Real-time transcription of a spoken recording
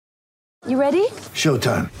You ready?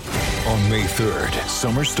 Showtime. On May 3rd,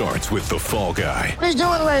 summer starts with The Fall Guy. Let's do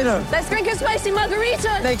it later. Let's drink a spicy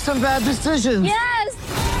margarita. Make some bad decisions.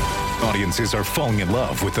 Yes! Audiences are falling in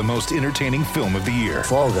love with the most entertaining film of the year.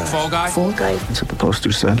 Fall Guy. Fall Guy? Fall Guy. That's what the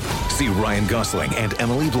poster said. See Ryan Gosling and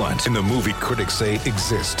Emily Blunt in the movie critics say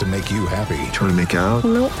exists to make you happy. Trying to make it out?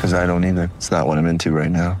 Nope. Because I don't either. It's not what I'm into right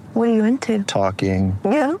now. What are you into? Talking.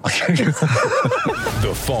 Yeah.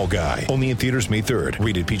 The Fall Guy. Only in theaters May 3rd.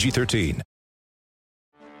 Rated PG-13.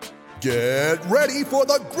 Get ready for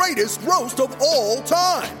the greatest roast of all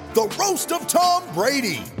time. The Roast of Tom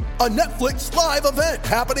Brady. A Netflix live event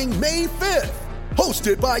happening May 5th.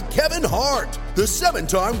 Hosted by Kevin Hart. The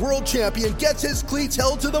 7-time world champion gets his cleats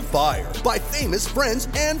held to the fire by famous friends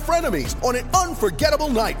and frenemies on an unforgettable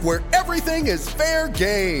night where everything is fair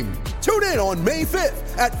game. Tune in on May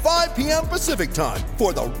 5th at 5 p.m. Pacific time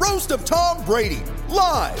for the Roast of Tom Brady.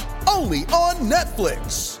 Live only on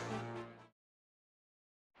Netflix.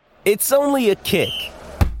 It's only a kick,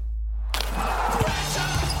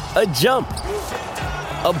 a jump,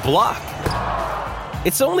 a block.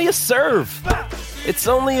 It's only a serve. It's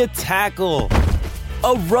only a tackle,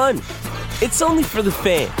 a run. It's only for the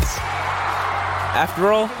fans.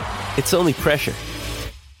 After all, it's only pressure.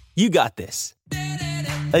 You got this.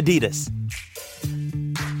 Adidas.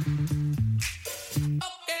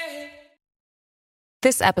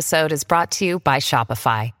 This episode is brought to you by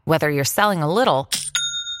Shopify. Whether you're selling a little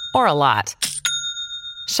or a lot,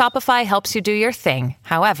 Shopify helps you do your thing,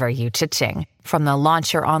 however you cha-ching. From the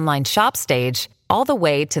launch your online shop stage, all the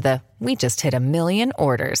way to the we just hit 1 million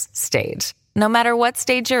orders stage. No matter what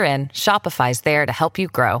stage you're in, Shopify's there to help you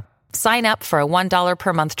grow. Sign up for a $1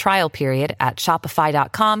 per month trial period at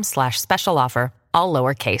shopify.com/special offer, all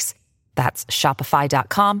lowercase. That's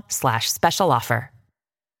shopify.com/special offer.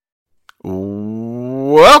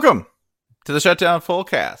 Welcome to the Shutdown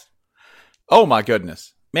Fullcast. Oh my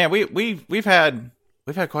goodness. Man, we've had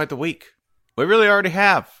quite the week. We really already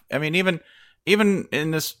have. I mean, even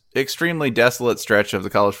in this extremely desolate stretch of the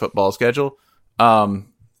college football schedule, our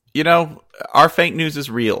fake news is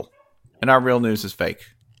real, and our real news is fake.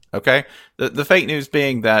 Okay, the fake news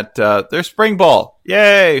being that there's spring ball,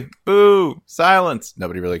 yay, boo, silence.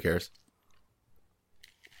 Nobody really cares.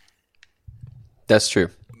 That's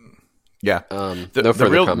true. Yeah. No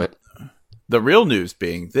further comment. The real news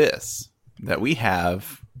being this, that we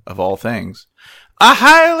have, of all things, a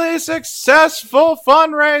highly successful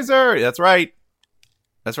fundraiser. That's right.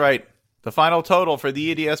 The final total for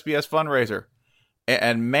the EDSBS fundraiser.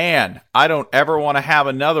 And man, I don't ever want to have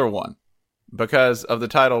another one because of the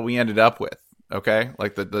title we ended up with. Okay?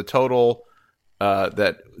 Like the total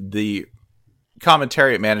that the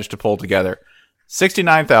commentariat managed to pull together.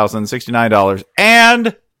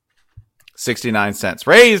 $69,069.69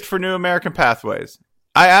 raised for New American Pathways.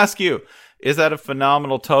 I ask you, is that a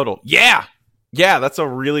phenomenal total? Yeah, that's a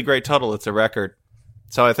really great total. It's a record.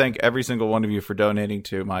 So I thank every single one of you for donating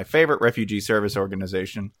to my favorite refugee service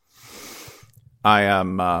organization. I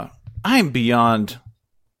am beyond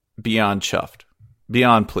chuffed,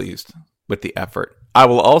 beyond pleased with the effort. I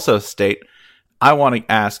will also state, I want to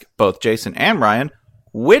ask both Jason and Ryan,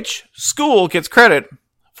 which school gets credit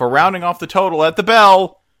for rounding off the total at the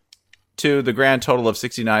bell to the grand total of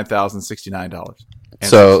 $69,069.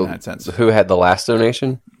 So, who had the last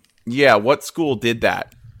donation? Yeah, what school did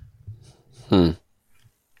that?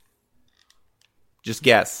 Just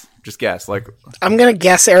guess. Like, I'm gonna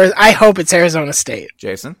guess. I hope it's Arizona State.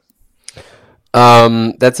 Jason?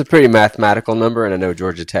 That's a pretty mathematical number, and I know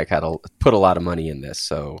Georgia Tech put a lot of money in this.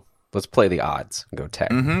 So let's play the odds and go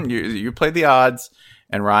Tech. Mm-hmm. You played the odds,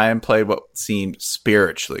 and Ryan played what seemed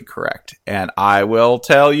spiritually correct. And I will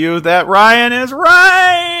tell you that Ryan is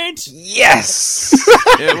right. Yes.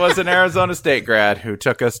 It was an Arizona State grad who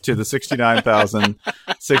took us to the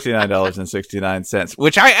 $69,069.69,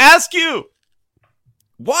 which I ask you,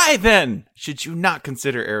 why then should you not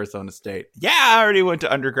consider Arizona State? Yeah, I already went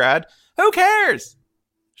to undergrad. Who cares?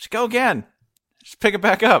 Just go again. Just pick it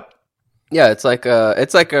back up. Yeah, it's like a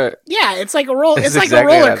It's like a roll. It's like exactly a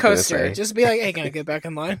what I roller was gonna coaster. say. Just be like, hey, can I get back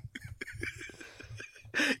in line?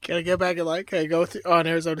 Can I get back in line? Can I go on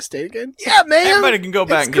Arizona State again? Yeah, man. Everybody can go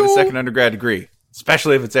back and get a second undergrad degree,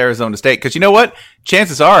 especially if it's Arizona State. Because you know what?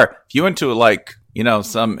 Chances are, if you went to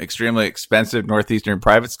some extremely expensive Northeastern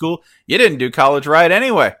private school, you didn't do college right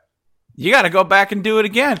anyway. You got to go back and do it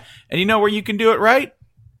again. And you know where you can do it right?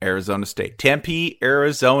 Arizona State. Tempe,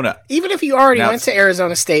 Arizona. Even if you already went to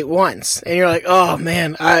Arizona State once, and you're like, oh,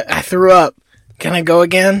 man, I threw up. Can I go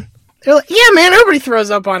again? They're like, yeah, man, everybody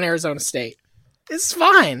throws up on Arizona State. It's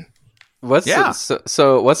fine. What's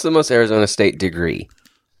the most Arizona State degree?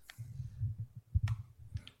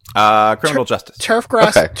 Criminal justice. Turf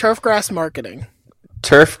grass. Okay. Turf grass marketing.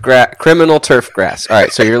 Criminal turf grass. All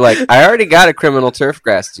right, so you're like, I already got a criminal turf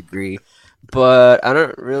grass degree, but I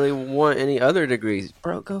don't really want any other degrees.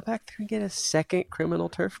 Bro, go back there and get a second criminal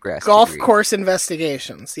turf grass Golf degree. course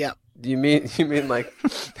investigations. Yep. You mean like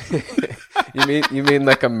you mean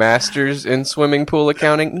like a master's in swimming pool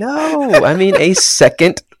accounting? No, I mean a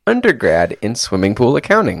second undergrad in swimming pool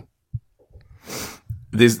accounting.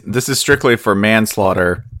 This is strictly for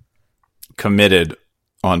manslaughter committed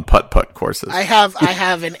on putt-putt courses. I have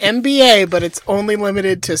an MBA, but it's only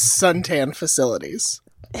limited to suntan facilities.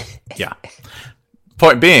 Yeah.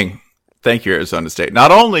 Point being, thank you, Arizona State.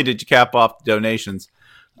 Not only did you cap off the donations,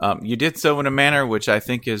 you did so in a manner which I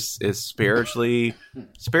think is spiritually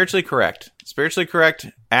correct. Spiritually correct,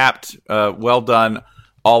 apt, well done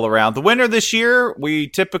all around. The winner this year, we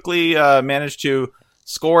typically manage to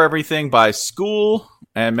score everything by school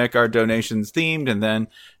and make our donations themed, and then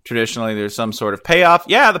traditionally there's some sort of payoff.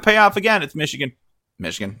 Yeah, the payoff again, it's Michigan.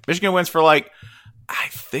 Michigan wins for I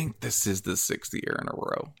think this is the 6th year in a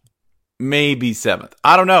row. Maybe 7th.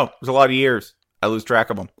 I don't know. There's a lot of years. I lose track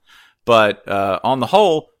of them. But on the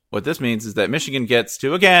whole, what this means is that Michigan gets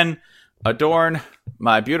to, again, adorn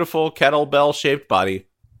my beautiful kettlebell-shaped body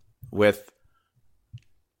with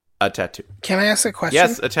a tattoo. Can I ask a question?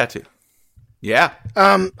 Yes, a tattoo. Yeah.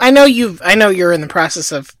 I know you're in the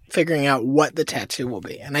process of figuring out what the tattoo will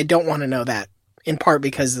be, and I don't want to know that, in part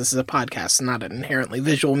because this is a podcast, not an inherently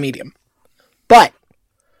visual medium. But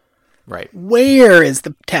right, where is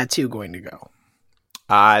the tattoo going to go?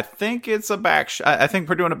 I think it's a back. I think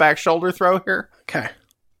we're doing a back shoulder throw here. Okay.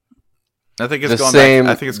 I think it's the going same.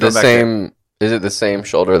 back. I think it's the going back same. There. Is it the same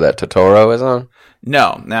shoulder that Totoro is on?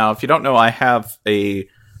 No. Now, if you don't know, I have a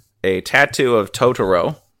tattoo of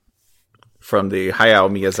Totoro from the Hayao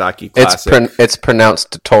Miyazaki classic. It's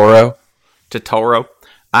pronounced Totoro. Totoro.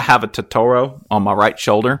 I have a Totoro on my right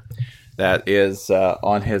shoulder that is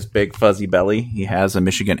on his big fuzzy belly. He has a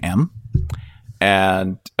Michigan M.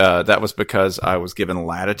 And that was because I was given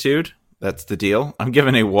latitude. That's the deal. I'm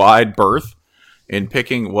given a wide berth in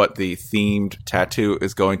picking what the themed tattoo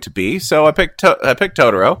is going to be. So I picked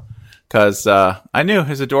Totoro because I knew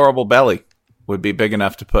his adorable belly would be big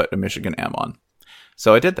enough to put a Michigan M on.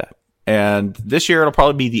 So I did that. And this year it'll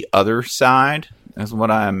probably be the other side, is what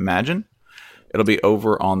I imagine. It'll be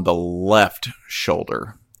over on the left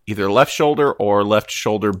shoulder. Either left shoulder or left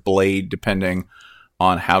shoulder blade, depending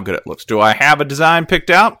on how good it looks. Do I have a design picked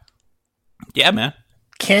out? Yeah, man.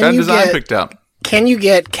 Picked out. Can you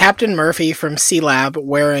get Captain Murphy from C-Lab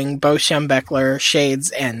wearing Bo Schembechler shades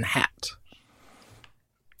and hat?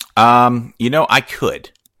 I could.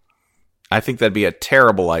 I think that'd be a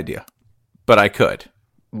terrible idea, but I could.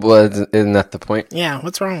 Well, isn't that the point? Yeah,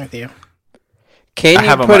 what's wrong with you? Can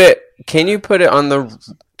you put it on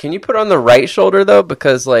the right shoulder though?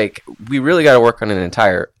 Because we really got to work on an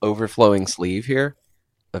entire overflowing sleeve here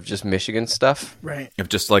of just Michigan stuff. Right. Of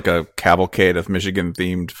just like a cavalcade of Michigan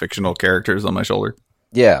themed fictional characters on my shoulder.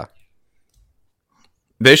 Yeah.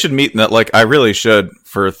 They should meet in that. I really should,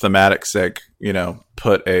 for thematic sake,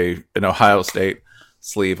 put an Ohio State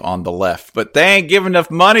sleeve on the left. But they ain't give enough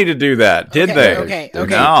money to do that, did they? Okay.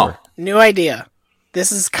 No. New idea.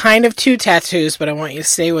 This is kind of 2 tattoos, but I want you to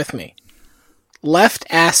stay with me. Left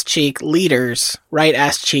ass cheek leaders, right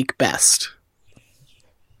ass cheek best.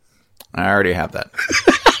 I already have that.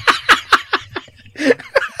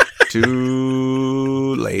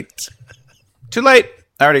 Too late. I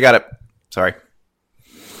already got it. Sorry.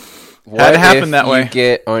 Had to happen that way. You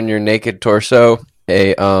get on your naked torso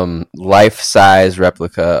a life-size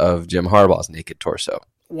replica of Jim Harbaugh's naked torso.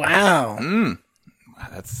 Wow.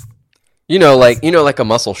 That's like a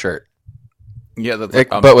muscle shirt. Yeah,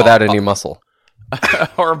 but without any muscle.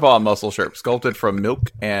 Harbaugh muscle shirt, sculpted from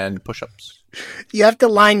milk and push-ups. You have to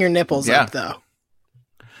line your nipples up, though.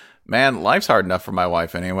 Man, life's hard enough for my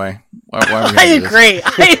wife anyway. Why I agree.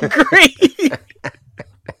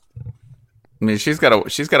 I mean, she's got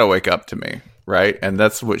to wake up to me, right? And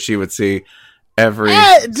that's what she would see every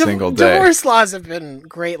single day. Divorce laws have been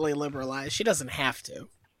greatly liberalized. She doesn't have to.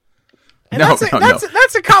 And no.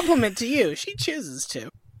 That's a compliment to you. She chooses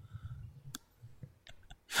to.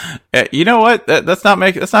 You know what? That's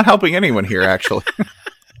not helping anyone here, actually.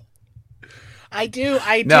 I do.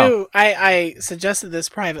 I suggested this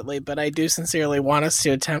privately, but I do sincerely want us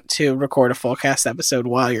to attempt to record a full cast episode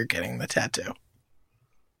while you're getting the tattoo.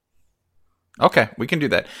 Okay, we can do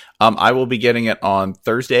that. I will be getting it on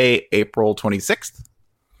Thursday, April 26th.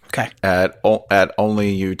 Okay. At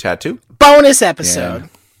Only You Tattoo. Bonus episode. And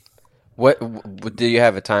what do you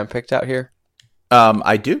have a time picked out here?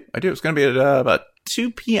 I do. It's going to be at about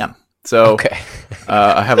 2 p.m. So Okay.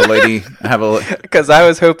 I have a lady. Because I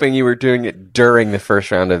was hoping you were doing it during the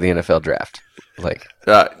first round of the NFL draft. Like,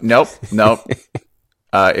 Nope.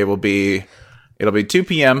 It'll be 2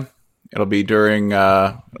 p.m. It'll be during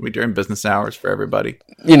business hours for everybody.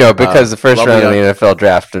 because the first lovely round of the NFL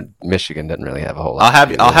draft, Michigan doesn't really have a whole lot.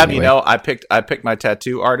 I'll have you anyway. know, I picked my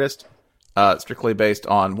tattoo artist strictly based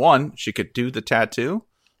on, one, she could do the tattoo,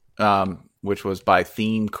 which was by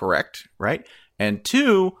theme correct, right? And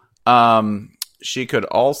two, she could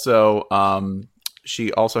also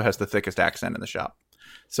she also has the thickest accent in the shop,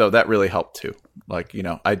 so that really helped too. Like,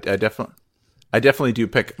 I definitely do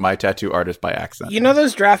pick my tattoo artist by accent.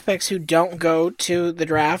 Those draft picks who don't go to the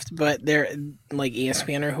draft, but they're like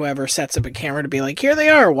ESPN or whoever sets up a camera to be like, here they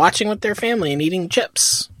are watching with their family and eating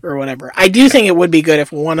chips or whatever. I do think it would be good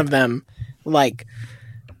if one of them like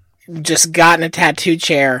just got in a tattoo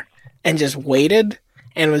chair and just waited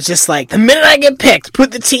and was just like, the minute I get picked,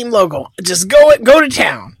 put the team logo, just go to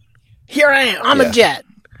town. Here I am. I'm a Jet.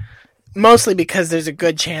 Mostly because there's a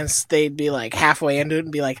good chance they'd be like halfway into it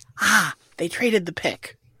and be like, they traded the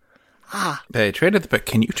pick. They traded the pick.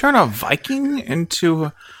 Can you turn a Viking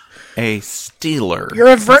into a Steeler? You're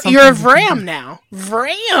a Vram now.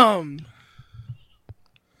 Vram.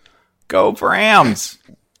 Go Rams.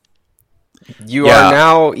 You are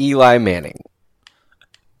now Eli Manning.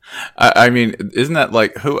 I mean, isn't that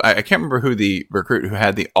like who? I can't remember who the recruit who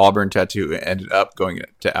had the Auburn tattoo ended up going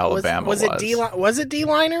to Alabama was. Was it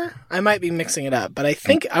D-liner? I might be mixing it up, but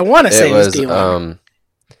I want to say it was D-liner.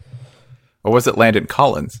 Or was it Landon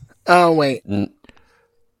Collins? Oh, wait.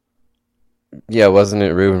 Yeah, wasn't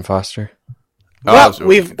it Reuben Foster? Well,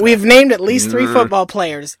 we've named at least 3 football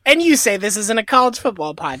players, and you say this isn't a college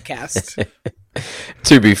football podcast.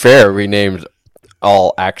 To be fair, we named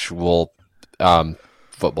all actual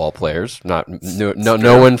football players. No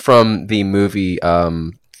one from the movie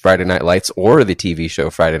Friday Night Lights or the TV show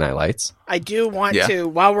Friday Night Lights. I do want to,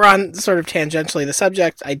 while we're on sort of tangentially the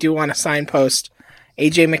subject, I do want to signpost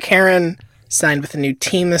AJ McCarron signed with a new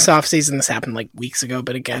team this offseason. This happened like weeks ago,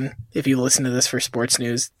 but again, if you listen to this for sports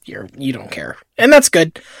news, you don't care. And that's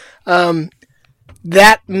good.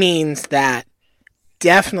 That means that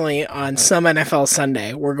definitely on some NFL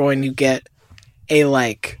Sunday, we're going to get a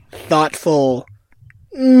thoughtful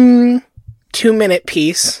 2-minute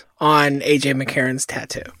piece on AJ McCarron's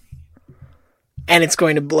tattoo. And it's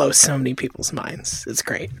going to blow so many people's minds. It's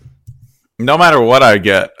great. No matter what I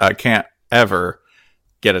get, I can't ever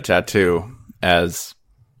get a tattoo as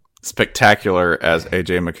spectacular as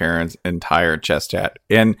AJ McCarron's entire chest tat.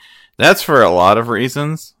 And that's for a lot of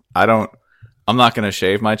reasons. I'm not going to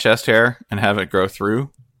shave my chest hair and have it grow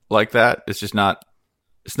through like that. It's just not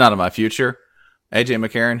in my future. AJ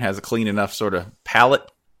McCarron has a clean enough sort of palette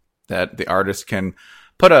that the artist can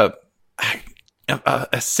put a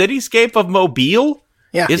cityscape of Mobile.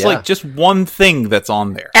 Like just one thing that's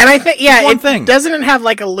on there. And I think, doesn't it have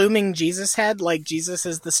like a looming Jesus head? Like Jesus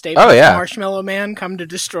is the staple Marshmallow Man come to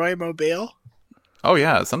destroy Mobile? Oh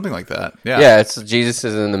yeah, something like that. Yeah, it's Jesus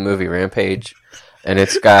is in the movie Rampage. And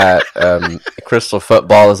it's got crystal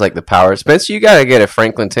football is like the power. Spencer, you got to get a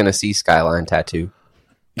Franklin, Tennessee skyline tattoo.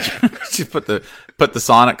 You put the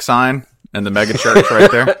Sonic sign and the mega church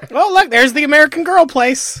right there. Oh, look, there's the American Girl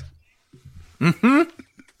place. Mm-hmm.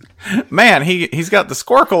 Man, he's got the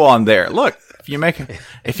Squircle on there. Look,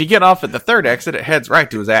 if you get off at the third exit, it heads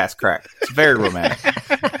right to his ass crack. It's very romantic.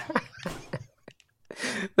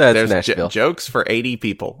 There's Nashville. Jokes for 80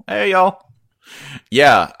 people. Hey, y'all.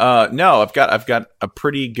 Yeah. No, I've got a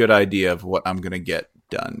pretty good idea of what I'm gonna get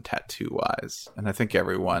done tattoo wise, and I think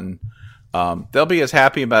everyone they'll be as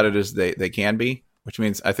happy about it as they can be, which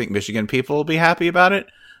means I think Michigan people will be happy about it,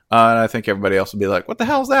 and I think everybody else will be like, "What the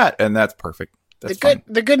hell's that?" And that's perfect. That's fine.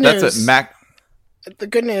 The good news. That's it, Mac. The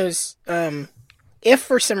good news. If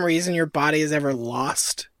for some reason your body is ever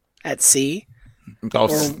lost at sea, or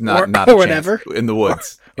whatever, in the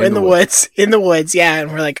woods. In the woods, yeah,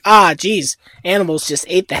 and we're like, geez, animals just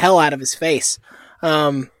ate the hell out of his face. We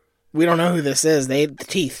don't know who this is. They ate the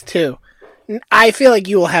teeth, too. I feel like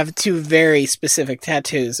you will have 2 very specific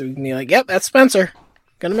tattoos. We can be like, yep, that's Spencer.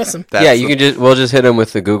 Gonna miss him. We'll just hit him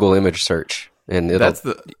with the Google image search, and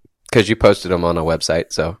because you posted them on a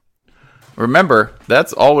website, so. Remember,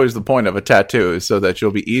 that's always the point of a tattoo, is so that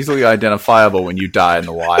you'll be easily identifiable when you die in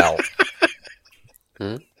the wild.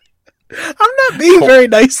 I'm not being very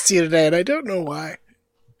nice to you today, and I don't know why.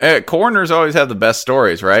 Coroners always have the best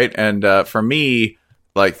stories, right? And for me,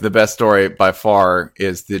 the best story by far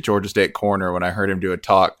is the Georgia State coroner. When I heard him do a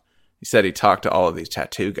talk, he said he talked to all of these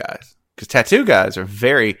tattoo guys. Because tattoo guys are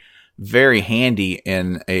very, very handy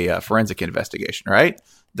in a forensic investigation, right?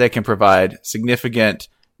 They can provide significant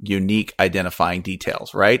unique identifying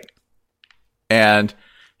details, right? And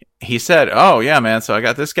he said, oh yeah, man, so I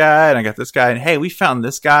got this guy and I got this guy, and hey, we found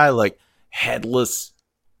this guy like headless,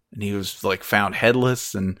 and he was like found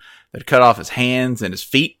headless, and they'd cut off his hands and his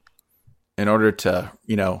feet in order to,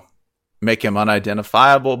 make him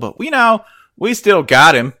unidentifiable, but we still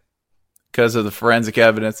got him because of the forensic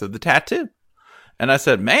evidence of the tattoo. And I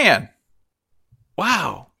said, man,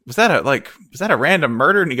 wow, was that a random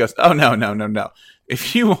murder? And he goes, oh, no.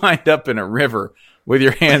 If you wind up in a river with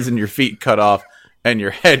your hands and your feet cut off and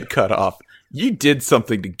your head cut off, you did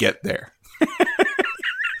something to get there.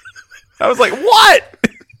 I was like, what?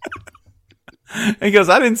 And he goes,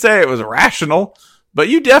 I didn't say it was rational, but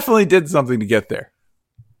you definitely did something to get there.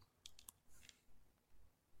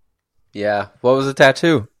 Yeah. What was the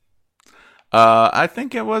tattoo? I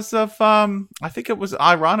think it was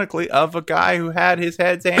ironically of a guy who had his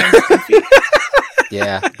head's hands and feet.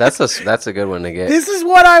 Yeah, that's a good one to get. This is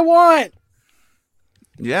what I want.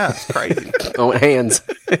 Yeah, it's crazy. Oh, hands.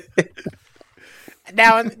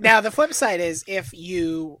 Now the flip side is, if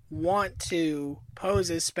you want to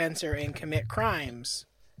pose as Spencer and commit crimes,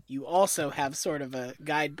 you also have sort of a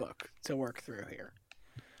guidebook to work through here.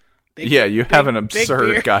 You have an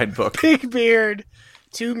absurd guidebook. Big beard,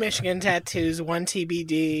 2 Michigan tattoos, 1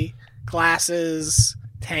 TBD, glasses,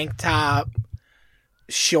 tank top,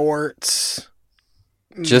 shorts.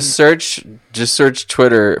 Just search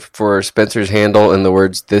Twitter for Spencer's handle and the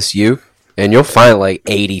words "this you," and you'll find like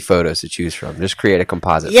 80 photos to choose from. Just create a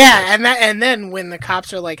composite. Yeah, and then when the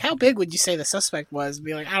cops are like, "How big would you say the suspect was?"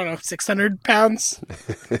 Be like, "I don't know, 600 pounds,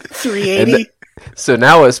 380." So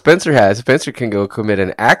now what Spencer can go commit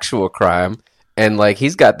an actual crime, and like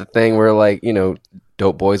he's got the thing where like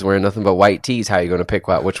dope boys wearing nothing but white tees. How are you going to pick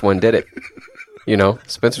out which one did it?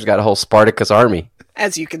 Spencer's got a whole Spartacus army.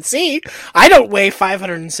 As you can see, I don't weigh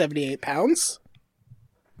 578 pounds.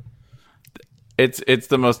 It's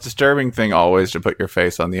the most disturbing thing always to put your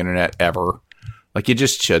face on the internet ever. Like, you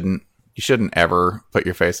just shouldn't. You shouldn't ever put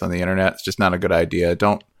your face on the internet. It's just not a good idea.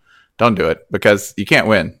 Don't do it, because you can't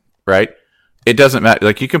win, right? It doesn't matter.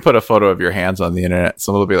 Like, you can put a photo of your hands on the internet.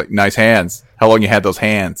 Someone will be like, nice hands. How long you had those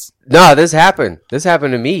hands? No, this happened. This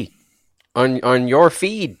happened to me on your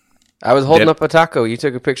feed. I was holding up a taco. You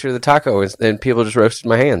took a picture of the taco, and people just roasted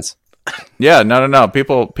my hands. Yeah, no.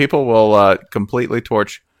 People will completely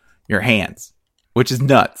torch your hands, which is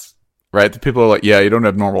nuts, right? The people are like, yeah, you don't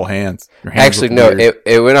have normal hands. Your hands Actually, no,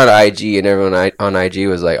 it went on IG, and everyone on IG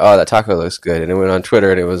was like, oh, that taco looks good. And it went on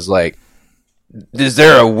Twitter, and it was like, is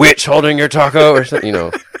there a witch holding your taco? Or something,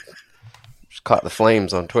 just caught the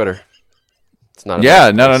flames on Twitter. It's not. Yeah,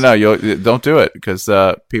 no. You don't do it, because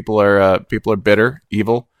people are bitter,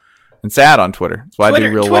 evil, and sad on Twitter. That's why I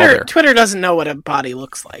do real well there. Twitter doesn't know what a body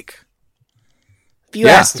looks like. If you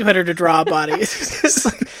ask Twitter to draw a body, it's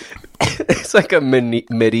like a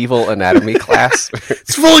medieval anatomy class.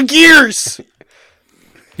 It's full of gears.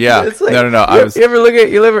 Yeah, it's like, no. You ever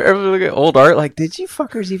look at old art? Like, did you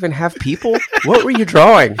fuckers even have people? What were you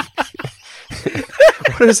drawing?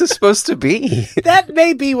 What is this supposed to be? That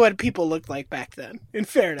may be what people looked like back then. In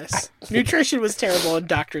fairness, nutrition was terrible and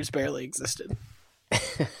doctors barely existed.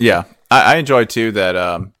 Yeah, I enjoyed too that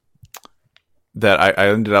I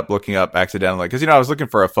ended up looking up accidentally, because I was looking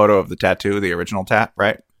for a photo of the tattoo, the original tat,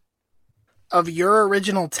 right? Of your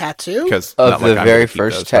original tattoo? Because of the very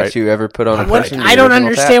first tattoo ever put on a person. I don't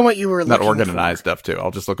understand what you were looking for. Not organized stuff too.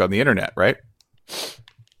 I'll just look on the internet, right?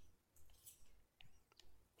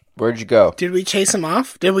 Where'd you go? Did we chase him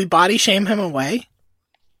off? Did we body shame him away?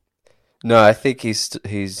 No, I think he's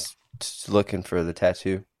looking for the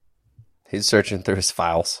tattoo. He's searching through his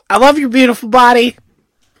files. I love your beautiful body.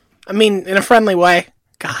 I mean, in a friendly way.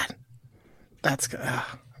 God, that's gonna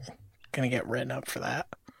get written up for that.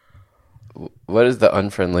 What is the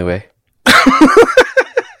unfriendly way?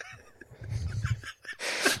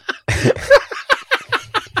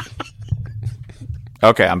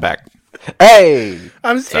 Okay, I'm back. Hey,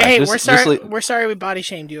 we're sorry. We're sorry we body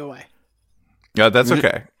shamed you away. Yeah, that's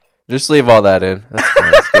okay. Just leave all that in. That's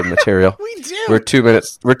fine. That's good material. We do. We're 2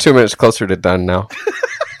 minutes. We're 2 minutes closer to done now.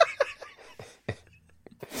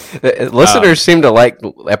 Listeners seem to like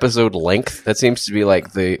episode length. That seems to be like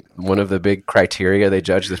one of the big criteria they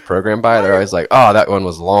judge this program by. They're always like, "Oh, that one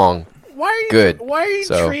was long." Why are you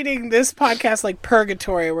treating this podcast like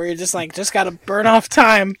purgatory, where you're just got to burn off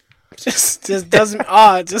time, just doesn't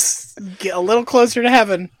just get a little closer to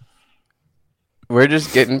heaven? We're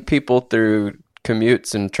just getting people through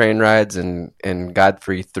commutes and train rides and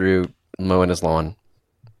Godfrey through mowing his lawn.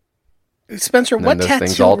 Spencer, what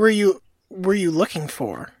tattoo were you looking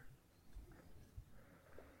for?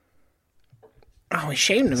 Oh, we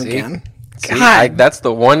shamed him again. See, that's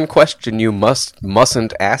the one question you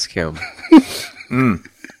mustn't ask him.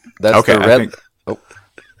 That's Okay, the red.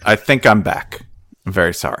 I think I'm back. I'm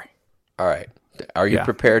very sorry. All right. Are you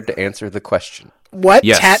prepared to answer the question? What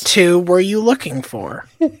Yes. tattoo were you looking for?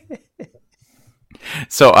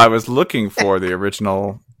 So I was looking for the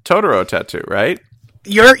original Totoro tattoo, right?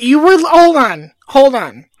 Hold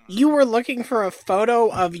on. You were looking for a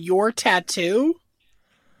photo of your tattoo?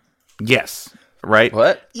 Yes. Right?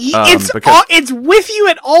 What? It's with you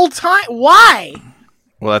at all time. Why?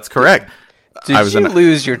 Well, that's correct. Did you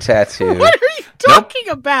lose your tattoo? What are you talking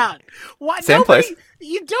about? Why? Same place.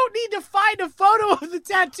 You don't need to find a photo of the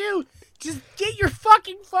tattoo. Just get your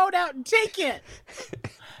fucking phone out and take it.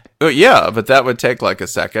 Oh, yeah, but that would take like a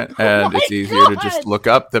second, and it's easier to just look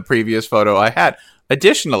up the previous photo I had.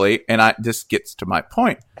 Additionally, this gets to my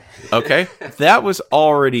point, okay? That was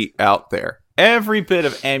already out there. Every bit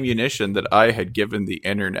of ammunition that I had given the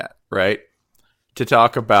internet, right, to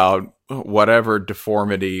talk about whatever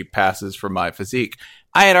deformity passes for my physique,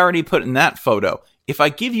 I had already put in that photo. If I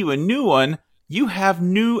give you a new one, you have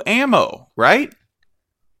new ammo, right?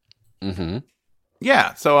 Mm-hmm.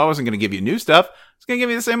 Yeah, so I wasn't going to give you new stuff. I was going to give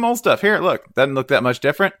you the same old stuff. Here, look, doesn't look that much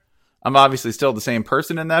different. I'm obviously still the same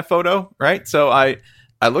person in that photo, right? So I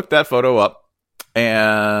looked that photo up,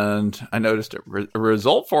 and I noticed a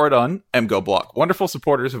result for it on MGoBlock. Wonderful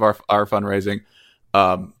supporters of our fundraising.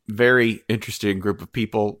 Very interesting group of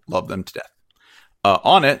people. Love them to death.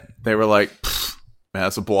 On it, they were like, man,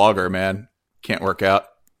 that's a blogger, man. Can't work out.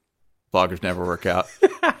 Bloggers never work out.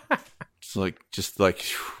 just like,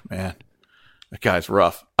 man, that guy's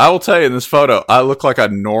rough. I will tell you, in this photo, I look like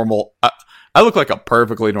a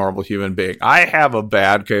perfectly normal human being. I have a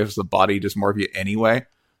bad case of body dysmorphia anyway.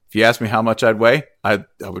 If you ask me how much I'd weigh, I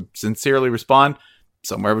would sincerely respond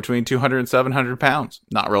somewhere between 200 and 700 pounds.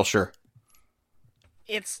 Not real sure.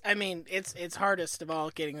 It's hardest of all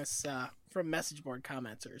getting this from message board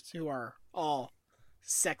commenters who are all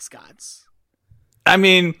sex gods. I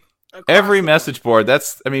mean, every message board,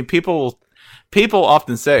 people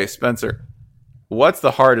often say, Spencer, what's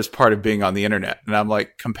the hardest part of being on the internet? And I'm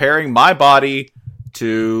like, comparing my body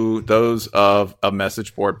to those of a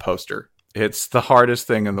message board poster. It's the hardest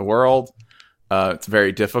thing in the world. It's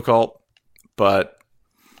very difficult, but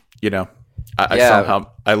I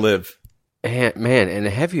somehow live. Man, and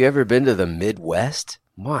have you ever been to the Midwest?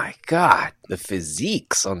 My God, the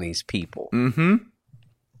physiques on these people. Mm-hmm.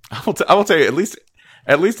 I will tell you, at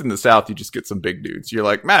least in the South, you just get some big dudes. You're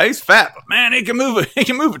like, man, he's fat, but man, he can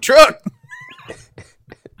move a truck.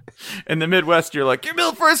 In the Midwest, you're like, you're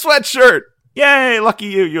built for a sweatshirt. Yay, lucky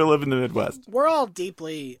you. You live in the Midwest. We're all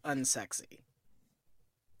deeply unsexy.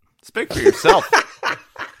 Speak for yourself.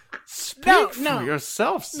 Speak No. for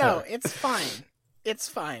yourself, sir. No, it's fine. It's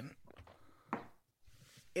fine.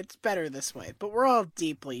 It's better this way, but we're all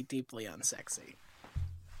deeply, deeply unsexy.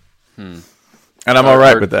 And I'm all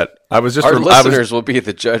right with that. Our listeners will be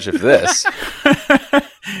the judge of this.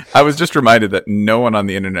 I was just reminded that no one on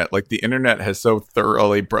the internet, like the internet has so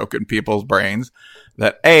thoroughly broken people's brains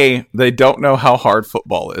that A, they don't know how hard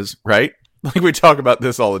football is, right? Like we talk about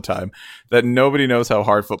this all the time, that nobody knows how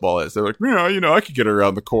hard football is. They're like, I could get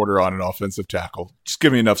around the quarter on an offensive tackle. Just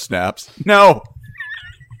give me enough snaps. No,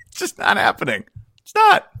 it's just not happening. It's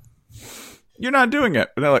not. You're not doing it.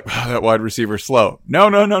 And they're like, oh, that wide receiver's slow.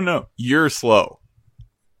 No. You're slow.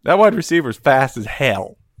 That wide receiver's fast as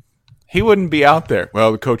hell. He wouldn't be out there.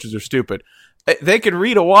 Well, the coaches are stupid. They could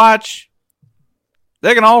read a watch.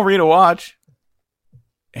 They can all read a watch.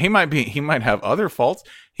 He might have other faults.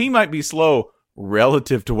 He might be slow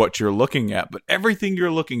relative to what you're looking at, but everything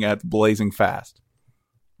you're looking at is blazing fast.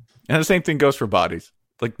 And the same thing goes for bodies.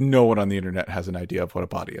 Like, no one on the internet has an idea of what a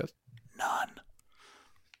body is. None.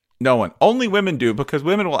 No one. Only women do, because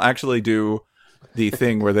women will actually do the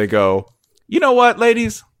thing where they go, you know what,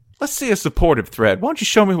 ladies? Let's see a supportive thread. Why don't you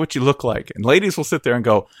show me what you look like? And ladies will sit there and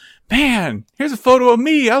go, man, here's a photo of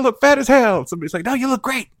me. I look fat as hell. Somebody's like, no, you look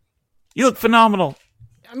great. You look phenomenal.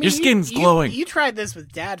 I mean, your skin's glowing. You tried this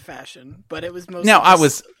with dad fashion, but it was mostly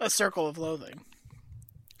a circle of loathing.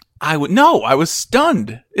 I was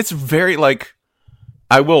stunned. It's very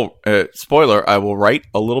spoiler, I will write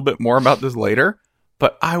a little bit more about this later,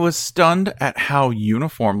 but I was stunned at how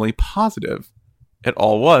uniformly positive it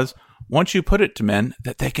all was once you put it to men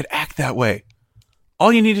that they could act that way.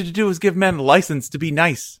 All you needed to do was give men a license to be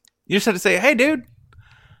nice. You just had to say, hey, dude,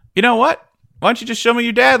 you know what? Why don't you just show me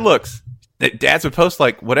your dad looks? Dads would post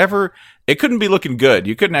like whatever. It couldn't be looking good.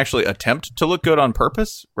 You couldn't actually attempt to look good on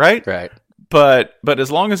purpose, right? Right. But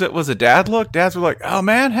as long as it was a dad look, dads were like, oh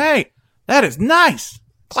man, hey, that is nice.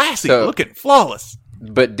 Classy, looking flawless.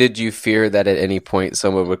 But did you fear that at any point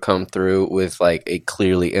someone would come through with like a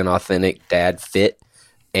clearly inauthentic dad fit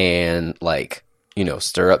and like, you know,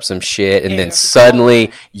 stir up some shit, and then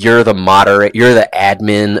suddenly you're the moderate, you're the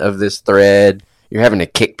admin of this thread, you're having to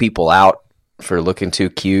kick people out for looking too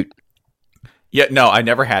cute? Yeah, no, I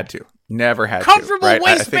never had to. Never had Comfortable to. Right?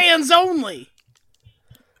 waistbands only.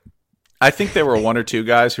 I think there were one or two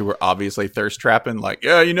guys who were obviously thirst trapping, like,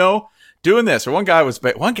 yeah, you know, doing this. Or one guy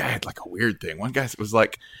had like a weird thing. One guy was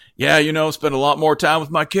like, yeah, you know, spend a lot more time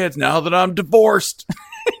with my kids now that I'm divorced.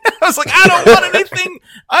 I was like, I don't want anything.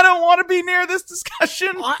 I don't want to be near this discussion.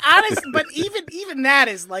 Honest, but even that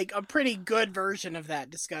is like a pretty good version of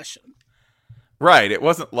that discussion. Right. It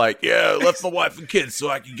wasn't like, yeah, I left my wife and kids so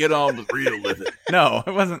I could get on with real living. No,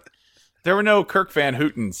 it wasn't. There were no Kirk Van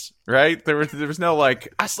Hootens, right? There was no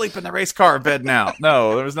like, I sleep in the race car bed now.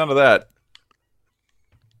 No, there was none of that.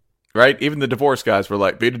 Right? Even the divorce guys were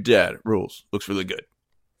like, being a dad, rules. Looks really good.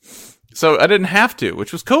 So I didn't have to,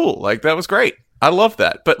 which was cool. Like, that was great. I love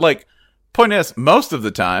that. But like, point is, most of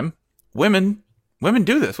the time, women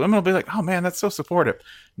do this. Women will be like, oh man, that's so supportive.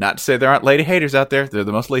 Not to say there aren't lady haters out there. They're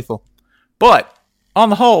the most lethal. But on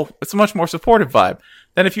the whole, it's a much more supportive vibe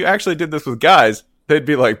than if you actually did this with guys. They'd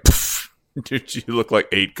be like, dude, you look like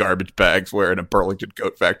 8 garbage bags wearing a Burlington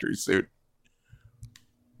Coat Factory suit.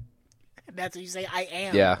 That's what you say, I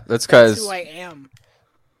am. Yeah, that's who I am.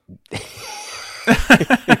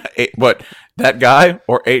 What? That guy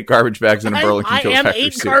or 8 garbage bags in a Burlington Coat Factory suit? I am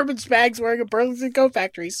 8 garbage bags wearing a Burlington Coat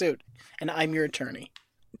Factory suit, and I'm your attorney.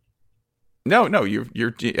 No,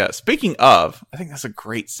 you're speaking of, I think that's a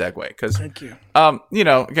great segue because, thank you. You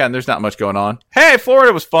know, again, there's not much going on. Hey,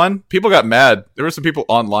 Florida was fun. People got mad. There were some people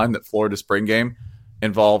online that Florida spring game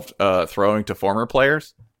involved throwing to former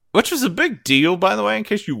players, which was a big deal, by the way. In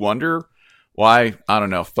case you wonder why, I don't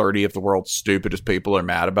know, 30 of the world's stupidest people are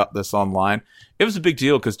mad about this online. It was a big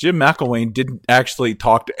deal because Jim McElwain didn't actually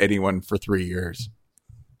talk to anyone for 3 years.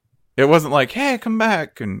 It wasn't like, hey, come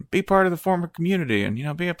back and be part of the former community and, you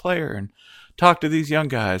know, be a player and talk to these young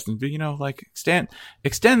guys and be, you know, like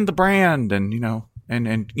extend the brand and, you know,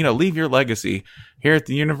 and you know, leave your legacy here at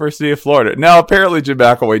the University of Florida. Now, apparently Jim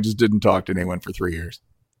McElwain just didn't talk to anyone for 3 years.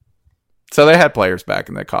 So they had players back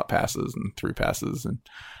and they caught passes and threw passes, and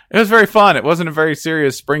it was very fun. It wasn't a very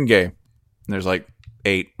serious spring game. And there's like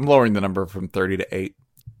 8. I'm lowering the number from 30 to 8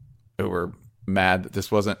 who were mad that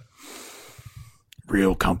this wasn't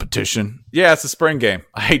real competition. Yeah, it's a spring game.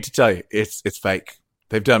 I hate to tell you, it's fake.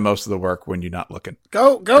 They've done most of the work when you're not looking.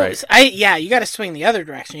 Go. Right? You got to swing the other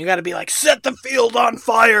direction. You got to be like, set the field on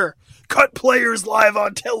fire, cut players live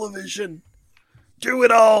on television, do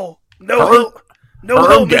it all. No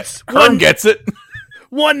helmets. Herm gets it.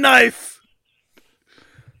 One knife.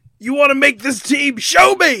 You want to make this team?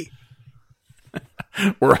 Show me.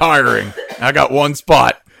 We're hiring. I got one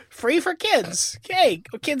spot. Free for kids. Okay,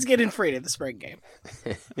 kids get in free to the spring game.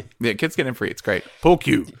 Yeah, kids get in free. It's great. Pool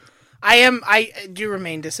cue. I do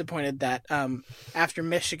remain disappointed that after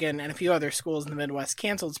Michigan and a few other schools in the Midwest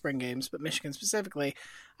canceled spring games, but Michigan specifically,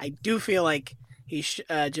 I do feel like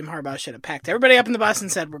Jim Harbaugh should have packed everybody up in the bus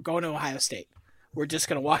and said, we're going to Ohio State. We're just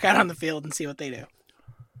going to walk out on the field and see what they do.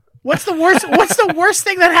 What's the worst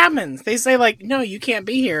thing that happens? They say, like, no, you can't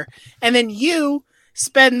be here. And then you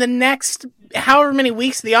spend the next however many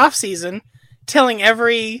weeks of the offseason telling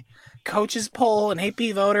every coach's poll and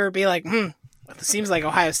AP voter, be like, it seems like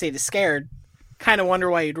Ohio State is scared. Kind of wonder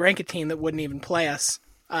why you'd rank a team that wouldn't even play us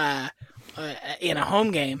in a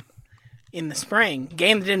home game in the spring.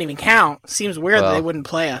 Game that didn't even count. Seems weird that they wouldn't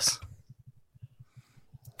play us.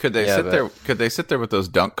 Could they sit there? Could they sit there with those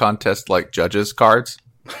dunk contest like judges cards,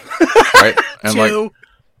 right? And like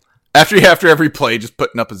after every play, just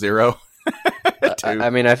putting up a 0. I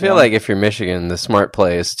mean, I feel like if you're Michigan, the smart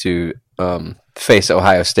play is to face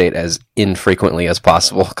Ohio State as infrequently as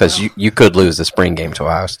possible because you could lose the spring game to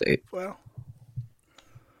Ohio State. Well,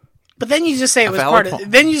 but then you just say it was part of.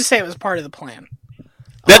 Then you just say it was part of the plan.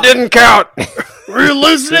 That didn't count. We're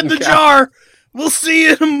losing in the jar. We'll see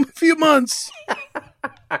you in a few months.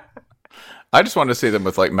 I just want to see them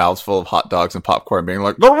with like mouths full of hot dogs and popcorn, being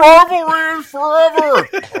like, "The rivalry is forever."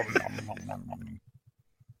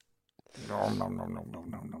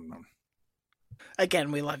 No.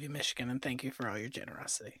 Again, we love you, Michigan, and thank you for all your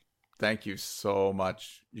generosity. Thank you so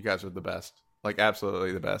much. You guys are the best. Like,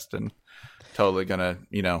 absolutely the best. And totally gonna,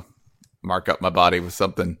 mark up my body with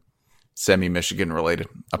something semi-Michigan related.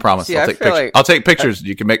 I promise. See, I'll take pictures.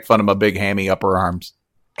 You can make fun of my big hammy upper arms.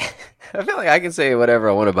 I feel like I can say whatever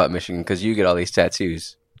I want about Michigan because you get all these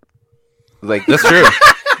tattoos. Like, that's true.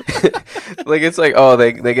 Like, it's like, oh,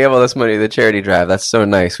 they gave all this money to the charity drive. That's so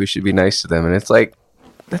nice. We should be nice to them. And it's like,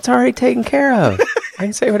 that's already taken care of. I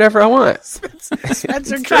can say whatever I want.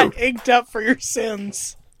 Spencer got inked up for your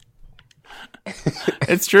sins.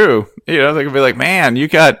 It's true. You know, they could be like, man, you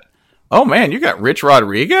got Rich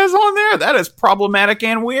Rodriguez on there? That is problematic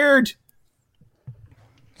and weird.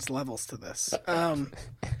 There's levels to this.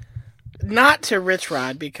 Not to Rich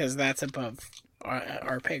Rod, because that's above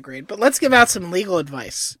our pay grade, but let's give out some legal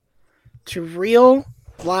advice to real,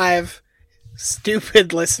 live,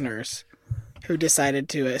 stupid listeners who decided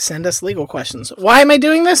to send us legal questions. Why am I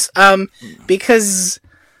doing this? Because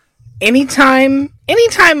anytime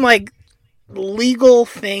like legal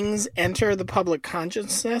things enter the public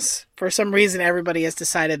consciousness, for some reason everybody has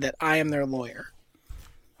decided that I am their lawyer.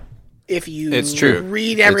 If you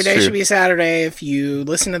read Every Day Should Be Saturday, if you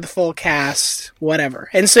listen to the full cast, whatever.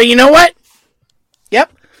 And so you know what?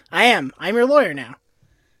 Yep, I am. I'm your lawyer now.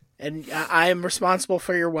 And I am responsible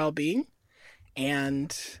for your well-being.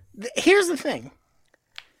 And here's the thing.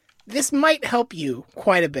 This might help you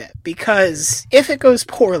quite a bit, because if it goes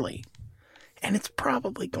poorly, and it's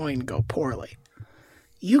probably going to go poorly,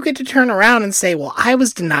 you get to turn around and say, well, I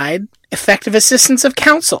was denied effective assistance of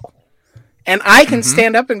counsel. And I can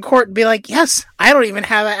stand up in court and be like, yes, I don't even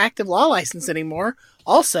have an active law license anymore.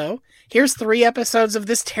 Also, here's 3 episodes of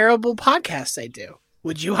this terrible podcast I do.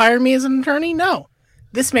 Would you hire me as an attorney? No.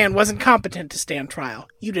 This man wasn't competent to stand trial.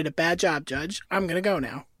 You did a bad job, Judge. I'm going to go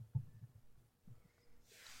now.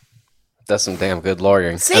 That's some damn good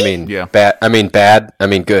lawyering. See? I mean, bad. I mean, bad. I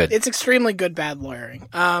mean, good. It's extremely good, bad lawyering.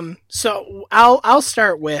 So I'll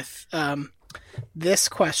start with this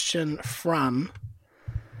question from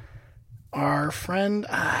our friend.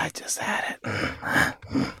 I just had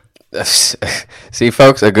it. See,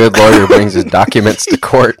 folks, a good lawyer brings his documents to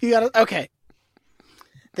court. Okay.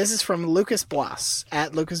 This is from Lucas Bloss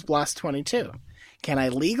at LucasBloss22. Can I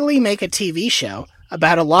legally make a TV show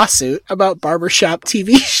about a lawsuit about barbershop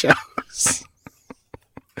TV shows?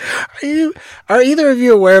 Are either of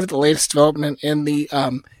you aware of the latest development in the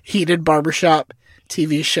heated barbershop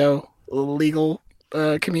TV show legal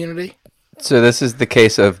community? So this is the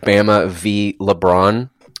case of Bama v. LeBron.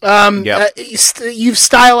 You've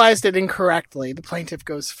stylized it incorrectly. The plaintiff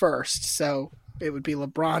goes first, so it would be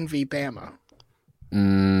LeBron v. Bama.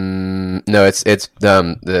 No, it's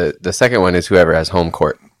the second one is whoever has home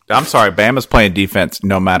court. I'm sorry, Bama's playing defense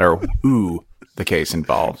no matter who the case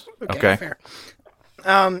involves. Okay? Fair.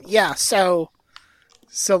 So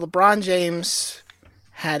LeBron James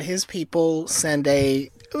had his people send a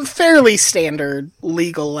fairly standard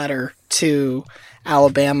legal letter to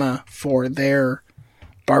Alabama for their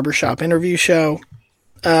barbershop interview show.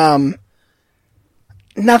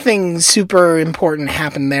 Nothing super important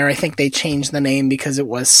happened there. I think they changed the name because it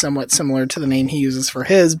was somewhat similar to the name he uses for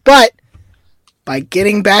his. But by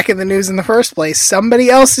getting back in the news in the first place, somebody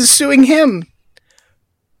else is suing him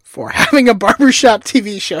for having a barbershop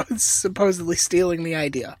TV show and supposedly stealing the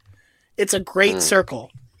idea. It's a great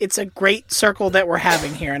circle. It's a great circle that we're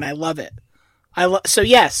having here, and I love it. So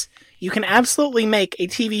yes, you can absolutely make a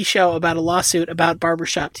TV show about a lawsuit about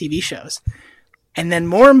barbershop TV shows. And then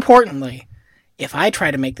more importantly, if I try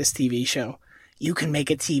to make this TV show, you can make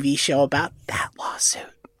a TV show about that lawsuit.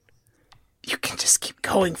 You can just keep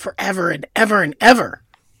going forever and ever and ever.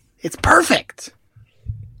 It's perfect.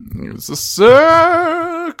 It's a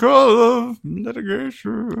circle of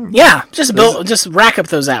litigation. Yeah, just rack up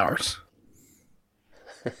those hours.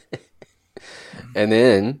 And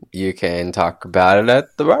then you can talk about it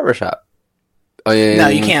at the barbershop. No,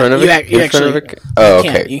 you can't. You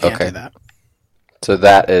can't do that. So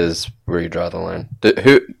that is where you draw the line.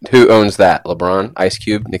 Who owns that? LeBron, Ice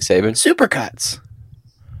Cube, Nick Saban? Supercuts.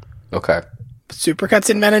 Okay.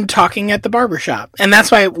 Supercuts invented talking at the barbershop, and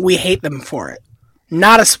that's why we hate them for it.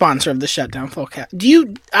 Not a sponsor of the Shutdown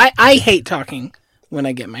Fullcast. I hate talking when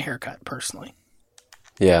I get my hair cut, personally.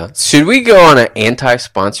 Yeah. Should we go on an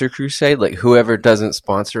anti-sponsor crusade? Like, whoever doesn't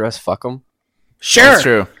sponsor us, fuck them? Sure. That's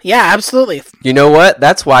true. Yeah, absolutely. You know what?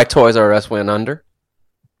 That's why Toys R Us went under.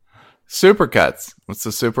 Supercuts. What's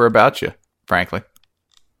the super about you, frankly?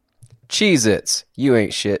 Cheez-Its. You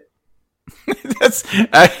ain't shit.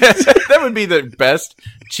 That would be the best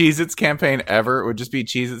Cheez-Its campaign ever. It would just be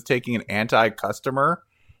Cheez-Its taking an anti-customer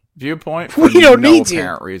viewpoint for no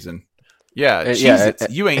apparent reason. Yeah, Cheez-Its.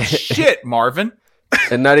 You ain't shit, Marvin.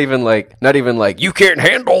 And not even like you can't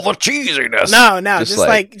handle the cheesiness. No,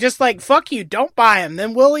 just like fuck you. Don't buy them,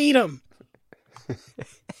 then we'll eat them.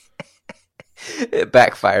 It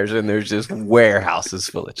backfires and there's just warehouses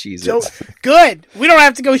full of Cheez-Its. Good. We don't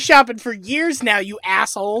have to go shopping for years now, you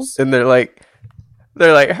assholes. And they're like,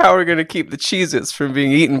 how are we going to keep the Cheez-Its from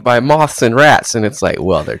being eaten by moths and rats? And it's like,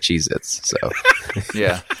 well, they're Cheez-Its, so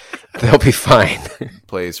yeah, they'll be fine.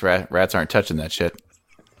 Please, rats aren't touching that shit.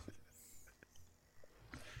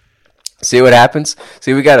 See what happens?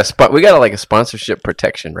 See, we got a sponsorship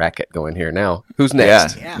protection racket going here now. Who's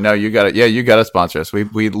next? Yeah. No, you got it. Yeah, you got to sponsor us. We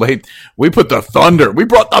put the thunder. We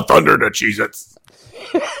brought the thunder to Cheez-Its.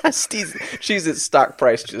 Cheez-Its stock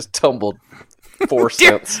price just tumbled 4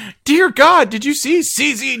 cents. Dear God, did you see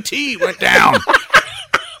CZT went down?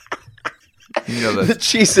 You know the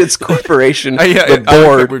Cheez-Its Corporation, the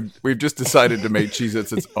board. We've just decided to make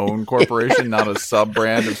Cheez-Its its own corporation, not a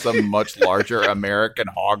sub-brand of some much larger American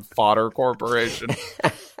hog fodder corporation.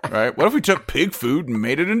 Right? What if we took pig food and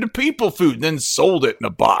made it into people food and then sold it in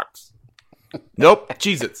a box? Nope,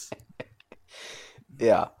 Cheez-Its.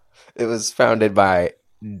 Yeah. It was founded by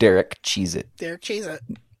Derek Cheez-It. Derek Cheez-It.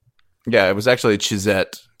 Yeah, it was actually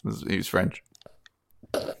Chizette. He was French.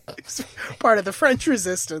 It's part of the French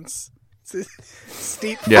resistance.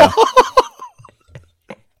 Steep fall. Yeah.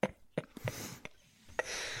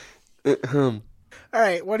 All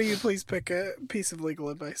right, why don't you please pick a piece of legal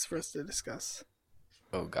advice for us to discuss?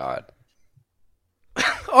 Oh, God.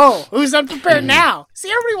 Oh, who's unprepared now? See,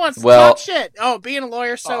 everybody wants to talk shit. Oh, being a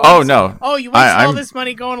lawyer so easy. No. Oh, you wasted all this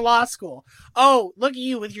money going to law school. Oh, look at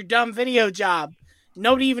you with your dumb video job.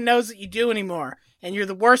 Nobody even knows what you do anymore. And you're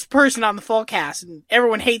the worst person on the full cast, and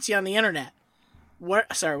everyone hates you on the internet.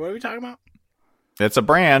 Sorry, what are we talking about? It's a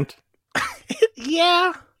brand.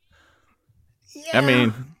 Yeah. I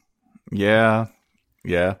mean, yeah.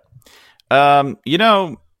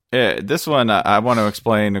 This one I want to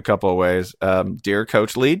explain a couple of ways. Dear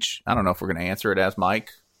Coach Leach, I don't know if we're going to answer it as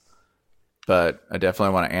Mike, but I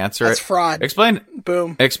definitely want to answer That's it. fraud. Explain.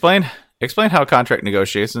 Boom. Explain how contract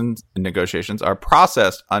negotiations are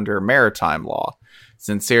processed under maritime law.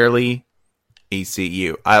 Sincerely,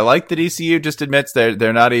 ECU. I like that ECU just admits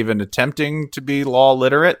they're not even attempting to be law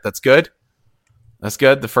literate. That's good.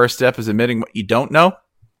 The first step is admitting what you don't know.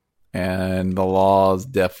 And the law is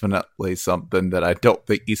definitely something that I don't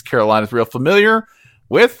think East Carolina is real familiar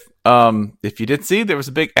with. If you did see, there was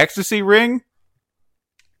a big ecstasy ring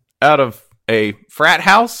out of a frat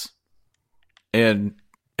house in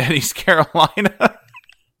East Carolina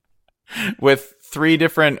with 3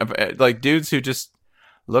 different dudes who just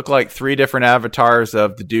look like 3 different avatars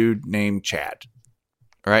of the dude named Chad.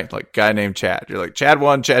 Right? Like guy named Chad. You're like Chad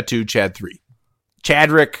 1, Chad 2, Chad 3.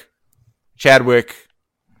 Chadrick, Chadwick,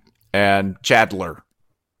 and Chadler.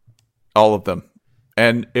 All of them.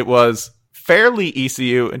 And it was fairly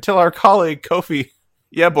ECU until our colleague Kofi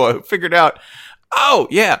figured out, oh,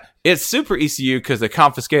 yeah, it's super ECU because they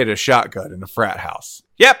confiscated a shotgun in a frat house.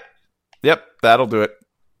 Yep, that'll do it.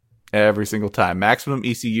 Every single time. Maximum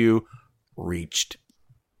ECU reached.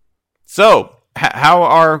 So, how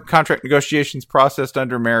are contract negotiations processed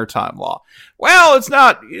under maritime law? Well, it's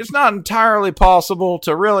not entirely possible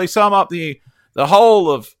to really sum up the whole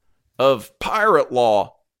of pirate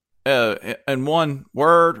law in one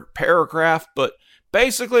word, paragraph, but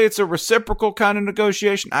basically it's a reciprocal kind of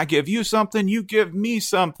negotiation. I give you something, you give me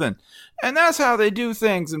something. And that's how they do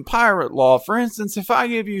things in pirate law. For instance, if I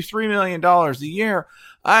give you $3 million a year,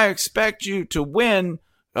 I expect you to win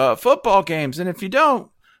football games. And if you don't,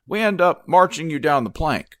 we end up marching you down the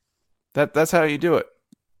plank. That's how you do it.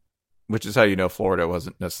 Which is how you know Florida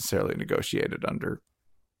wasn't necessarily negotiated under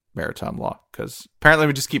maritime law. Because apparently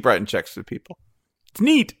we just keep writing checks to people. It's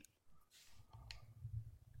neat.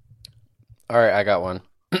 All right, I got one.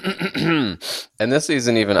 And this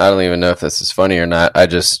isn't even, I don't even know if this is funny or not.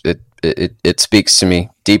 It speaks to me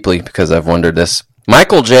deeply because I've wondered this.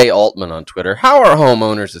 Michael J. Altman on Twitter. How are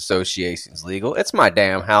homeowners associations legal? It's my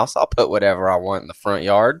damn house. I'll put whatever I want in the front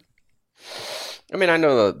yard. I mean, I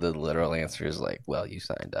know the literal answer is like, well, you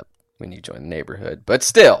signed up when you joined the neighborhood, but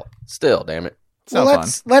still, damn it. Well,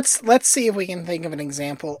 let's see if we can think of an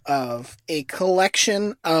example of a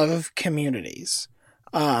collection of communities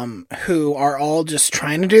who are all just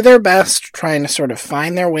trying to do their best, trying to sort of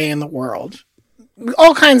find their way in the world.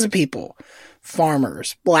 All kinds of people.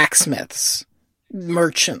 Farmers, blacksmiths,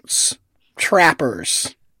 merchants,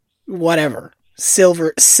 trappers, whatever.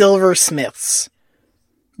 Silversmiths,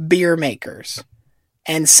 beer makers.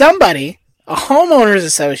 And somebody, a homeowners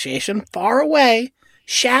association, far away,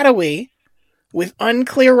 shadowy, with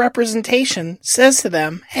unclear representation, says to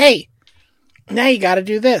them, hey, now you gotta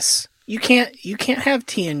do this. You can't have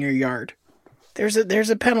tea in your yard. There's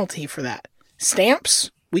a penalty for that.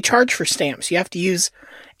 Stamps? We charge for stamps. You have to use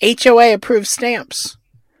HOA approved stamps.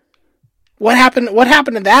 What happened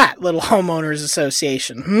to that little homeowners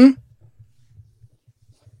association?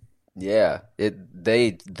 Yeah,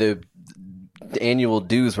 the annual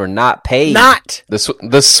dues were not paid.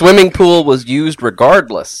 The swimming pool was used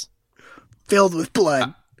regardless. Filled with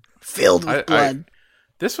blood.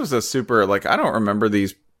 This was a super, I don't remember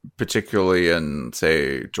these particularly in,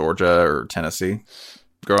 say, Georgia or Tennessee,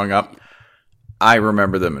 growing up, I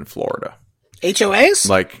remember them in Florida. HOAs?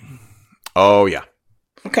 Like, oh yeah.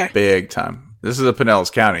 Okay. Big time. This is a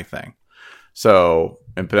Pinellas County thing. So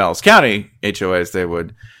in Pinellas County, HOAs, they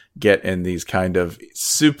would get in these kind of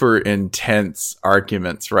super intense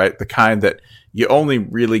arguments, right? The kind that you only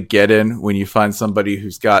really get in when you find somebody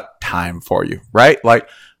who's got time for you, right? Like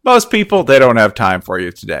most people, they don't have time for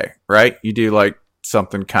you today, right? You do like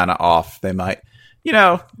something kind of off. They might,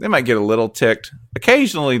 they might get a little ticked.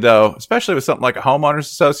 Occasionally though, especially with something like a homeowners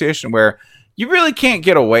association where you really can't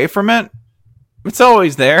get away from it. It's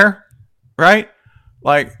always there, right?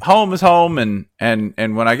 Like home is home, and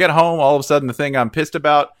when I get home, all of a sudden the thing I'm pissed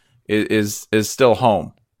about is still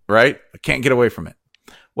home, right? I can't get away from it.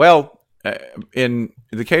 Well, in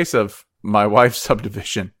the case of my wife's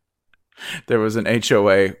subdivision, there was an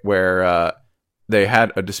HOA where they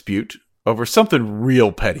had a dispute over something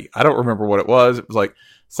real petty. I don't remember what it was. It was like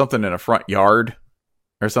something in a front yard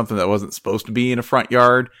or something that wasn't supposed to be in a front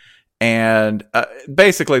yard. And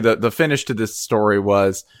basically, the finish to this story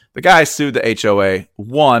was the guy sued the HOA,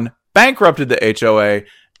 won, bankrupted the HOA,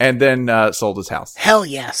 and then sold his house. Hell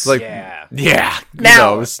yes. Like, yeah.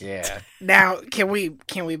 Now, now, can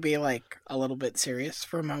we be like a little bit serious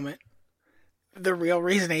for a moment? The real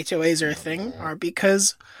reason HOAs are a thing are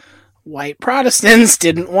because white Protestants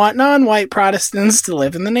didn't want non-white Protestants to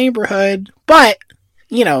live in the neighborhood, but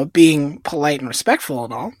being polite and respectful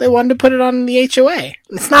and all, they wanted to put it on the HOA.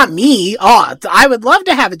 It's not me. Oh, I would love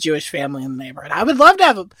to have a Jewish family in the neighborhood. I would love to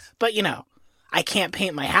have but I can't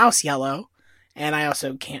paint my house yellow, and I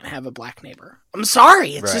also can't have a black neighbor. I'm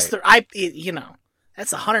sorry. It's just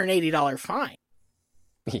that's $180 fine.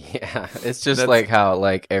 Yeah, it's just like how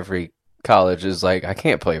like every college is like, I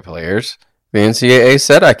can't play players. The NCAA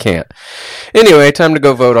said I can't. Anyway, time to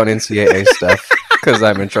go vote on NCAA stuff because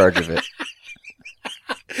I'm in charge of it.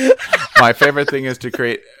 My favorite thing is to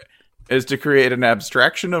create an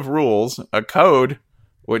abstraction of rules, a code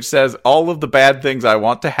which says all of the bad things I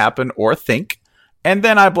want to happen or think, and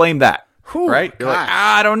then I blame that. Right? You're like,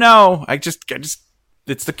 I don't know. I just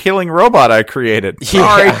it's the killing robot I created.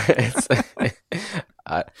 Sorry.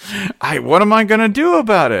 What am I going to do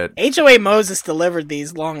about it? HOA Moses delivered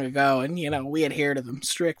these long ago, and we adhere to them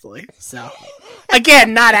strictly. So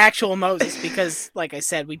again, not actual Moses, because like I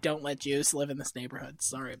said, we don't let Jews live in this neighborhood.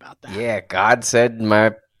 Sorry about that. Yeah, God said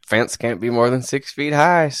my fence can't be more than 6 feet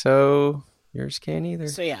high, so yours can't either.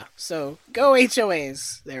 So go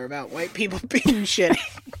HOAs. They're about white people being shitty.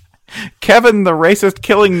 Kevin, the racist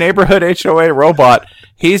killing neighborhood HOA robot,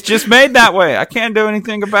 he's just made that way. I can't do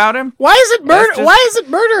anything about him. Why is it murder? Why is it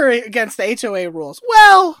murder against the HOA rules?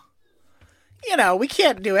 Well, we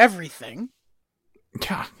can't do everything.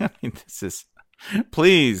 God, I mean, this is...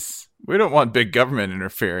 Please, we don't want big government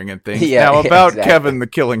interfering in things. Now, about exactly. Kevin, the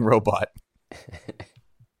killing robot.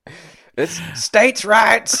 It's states'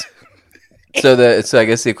 rights. So I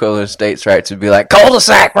guess the equivalent of states' rights would be like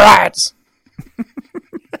cul-de-sac rights.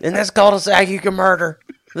 In this cul-de-sac, you can murder.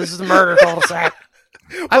 This is the murder cul-de-sac.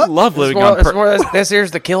 I love living on Purge. This here's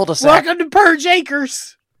the cul-de-sac. Welcome to Purge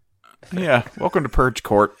Acres. Yeah, welcome to Purge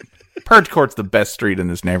Court. Purge Court's the best street in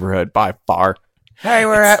this neighborhood by far. Hey,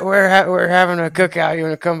 we're having a cookout. You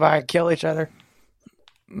want to come by and kill each other?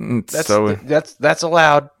 That's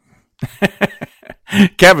allowed.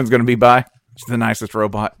 Kevin's going to be by. He's the nicest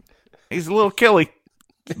robot. He's a little killy.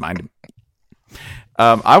 Mind him.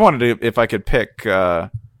 I wanted to, if I could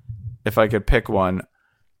pick one,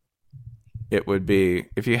 it would be,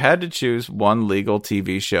 if you had to choose one legal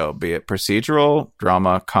TV show, be it procedural,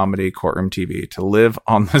 drama, comedy, courtroom TV, to live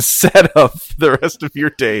on the set of the rest of your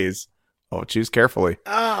days. Oh, choose carefully.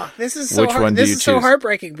 Oh, this is so hard. This is so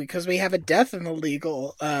heartbreaking because we have a death in the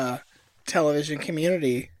legal television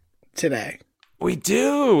community today. We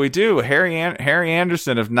do. Harry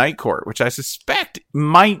Anderson of Night Court, which I suspect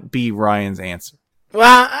might be Ryan's answer.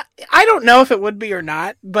 Well, I don't know if it would be or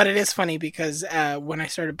not, but it is funny because when I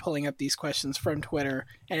started pulling up these questions from Twitter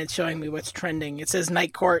and it's showing me what's trending, it says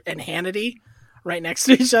Night Court and Hannity right next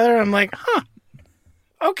to each other. I'm like, huh,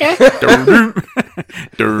 okay.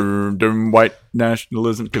 White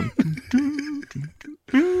nationalism.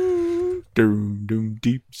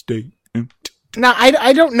 Deep state. Now,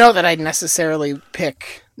 I don't know that I'd necessarily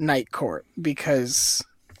pick Night Court because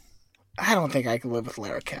I don't think I could live with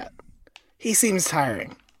Larroquette. He seems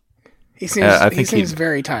tiring. He seems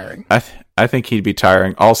very tiring. I think he'd be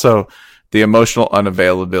tiring. Also, the emotional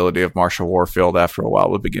unavailability of Marsha Warfield after a while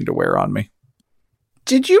would begin to wear on me.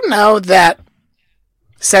 Did you know that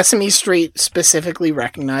Sesame Street specifically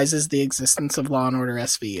recognizes the existence of Law and Order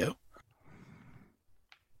SVU?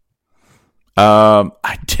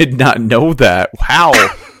 I did not know that. Wow.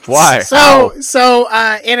 Why? So,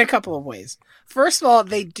 in a couple of ways. First of all,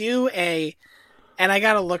 they do and I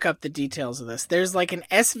gotta look up the details of this. There's like an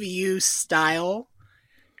SVU style,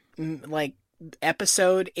 like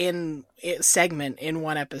episode segment in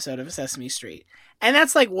one episode of Sesame Street. And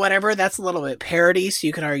that's like whatever, that's a little bit parody, so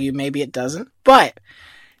you can argue maybe it doesn't. But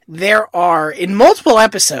there are, in multiple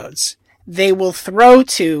episodes, they will throw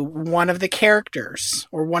to one of the characters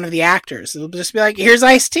or one of the actors. It'll just be like, here's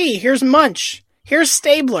Ice-T, here's Munch, here's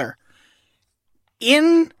Stabler.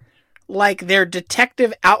 In like their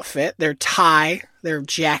detective outfit, their tie, their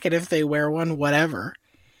jacket if they wear one, whatever.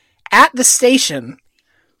 At the station,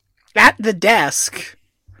 at the desk,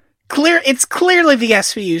 it's clearly the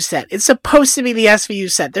SVU set. It's supposed to be the SVU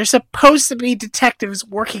set. They're supposed to be detectives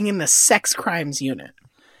working in the sex crimes unit.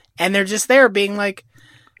 And they're just there being like,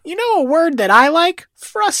 you know a word that I like?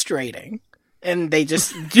 Frustrating. And they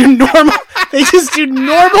just do normal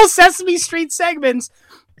Sesame Street segments.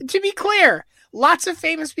 To be clear, lots of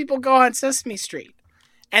famous people go on Sesame Street.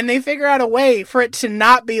 And they figure out a way for it to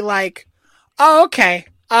not be like, oh, okay.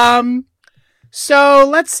 So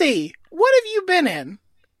let's see. What have you been in?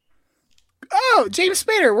 Oh, James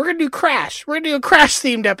Spader, we're going to do Crash. We're going to do a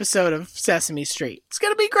Crash-themed episode of Sesame Street. It's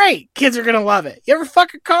going to be great. Kids are going to love it. You ever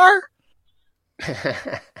fuck a car?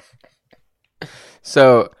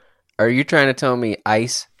 So, are you trying to tell me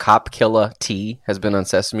Ice Cop Killer T has been on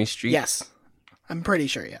Sesame Street? Yes. I'm pretty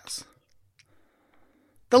sure, yes.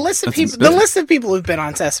 The list of people who've been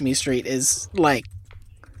on Sesame Street is, like,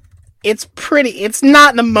 it's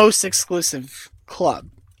not the most exclusive club,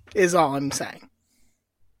 is all I'm saying.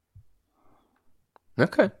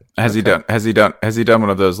 Okay. Has he done one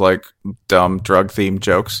of those like dumb drug themed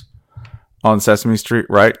jokes on Sesame Street,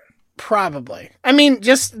 right? Probably. I mean,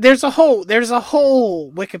 just there's a whole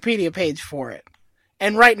Wikipedia page for it.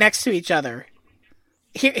 And right next to each other.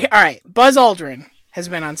 All right, Buzz Aldrin has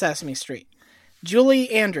been on Sesame Street. Julie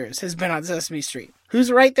Andrews has been on Sesame Street.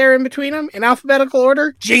 Who's right there in between them in alphabetical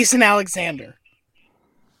order? Jason Alexander.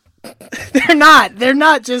 They're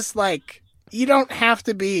not just like, you don't have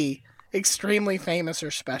to be extremely famous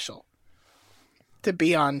or special to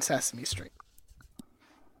be on Sesame Street.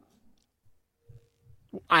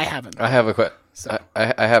 I haven't. I have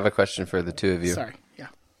a question for the two of you. Sorry. Yeah.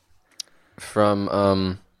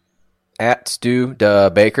 From at Stu Da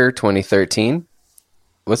Baker 2013.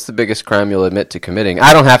 What's the biggest crime you'll admit to committing?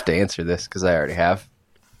 I don't have to answer this because I already have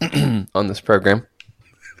on this program.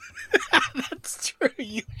 That's true.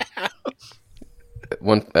 You have. At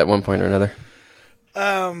one point or another.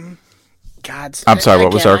 God. I'm sorry.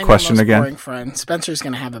 What was our question again? Boring friend. Spencer's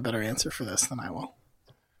going to have a better answer for this than I will.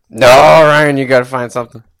 No, Ryan, you got to find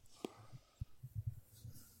something.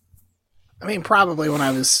 I mean, probably when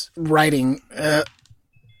I was writing.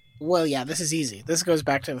 Well, yeah, this is easy. This goes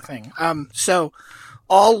back to the thing. So,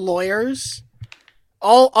 all lawyers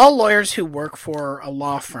who work for a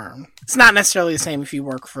law firm. It's not necessarily the same if you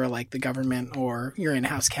work for like the government or you're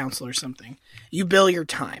in-house counsel or something. You bill your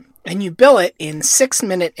time, and you bill it in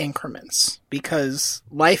 6-minute increments because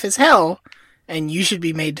life is hell, and you should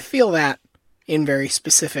be made to feel that in very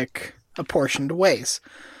specific, apportioned ways.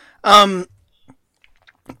 But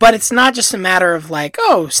it's not just a matter of like,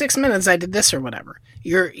 oh, 6 minutes, I did this or whatever.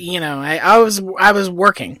 I was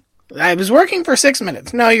working. I was working for 6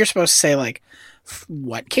 minutes. No, you're supposed to say like,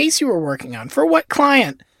 what case you were working on, for what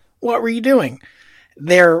client, what were you doing?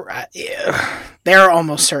 There are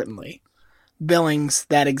almost certainly billings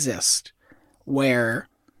that exist where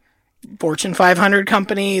Fortune 500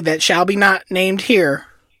 company that shall be not named here.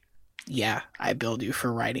 Yeah, I billed you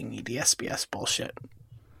for writing EDSBS bullshit.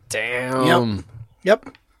 Damn.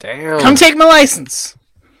 Yep. Damn. Come take my license.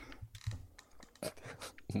 A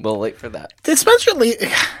little late for that. Did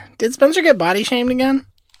Spencer get body shamed again?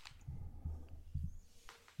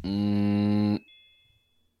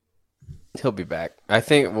 He'll be back. I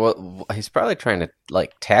think he's probably trying to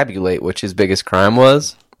like tabulate which his biggest crime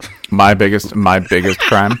was. My biggest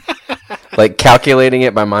crime. Like calculating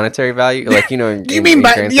it by monetary value, like do you mean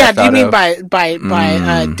by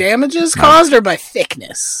damages caused or by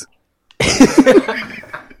thickness?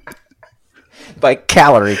 By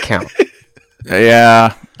calorie count.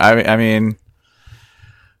 Yeah, I mean,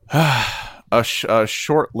 a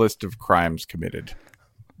short list of crimes committed,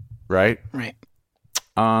 right? Right.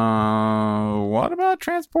 What about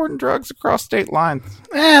transporting drugs across state lines?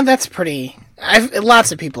 That's pretty.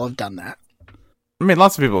 Lots of people have done that. I mean,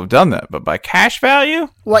 lots of people have done that, but by cash value?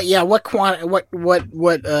 What? Yeah. What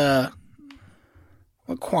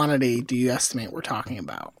quantity do you estimate we're talking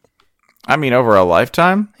about? I mean, over a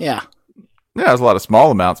lifetime? Yeah. Yeah, there's a lot of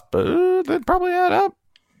small amounts, but they'd probably add up.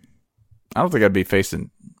 I don't think I'd be facing.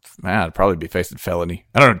 Man, I'd probably be facing felony.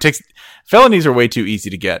 I don't know. Felonies are way too easy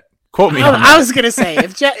to get. Quote me on that. I was gonna say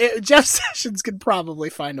if Jeff Sessions could probably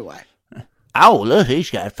find a way. Oh, look,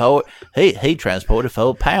 he's got he transported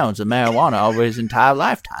 4 pounds of marijuana over his entire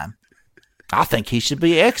lifetime. I think he should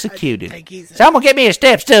be executed. Someone get me a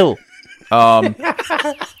step stool.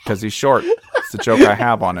 Because he's short. It's the joke I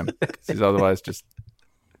have on him. He's otherwise just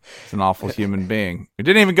an awful human being. He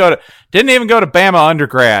didn't even go to Bama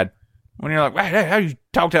undergrad. When you're like, hey, how you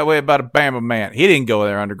talk that way about a Bama man? He didn't go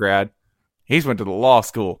there undergrad. He's went to the law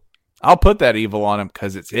school. I'll put that evil on him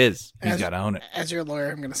because it's his. He's got to own it. As your lawyer,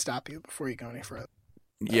 I'm going to stop you before you go any further.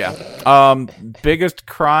 Yeah. Biggest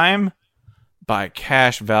crime by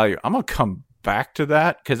cash value. I'm going to come back to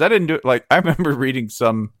that because I didn't do it. Like, I remember reading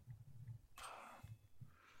something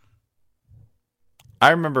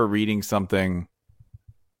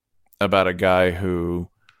about a guy who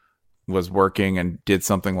was working and did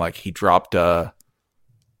something like he dropped an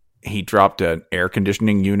air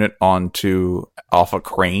conditioning unit off a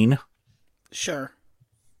crane. Sure.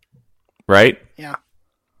 Right? Yeah.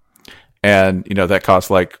 And that cost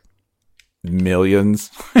like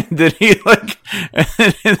millions. Did he and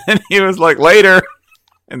then he was like later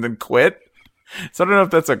and then quit. So I don't know if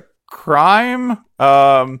that's a crime.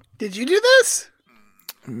 Did you do this?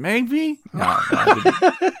 Maybe. No, I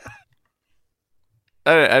didn't.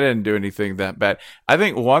 I didn't do anything that bad. I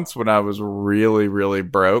think once when I was really, really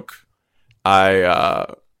broke, I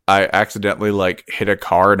accidentally hit a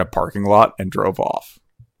car in a parking lot and drove off.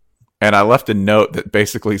 And I left a note that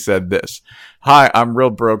basically said this: "Hi, I'm real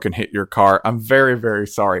broke and hit your car. I'm very, very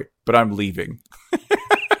sorry, but I'm leaving."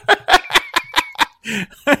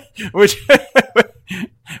 which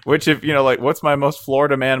if what's my most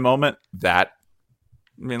Florida man moment? That.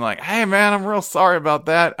 I mean, hey man, I'm real sorry about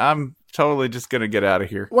that. I'm totally just gonna get out of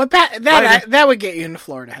here. That would get you into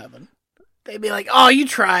Florida heaven. They'd be like, "Oh, you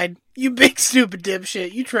tried, you big stupid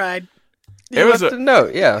dipshit. You tried." It was a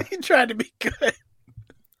note, yeah. You tried to be good.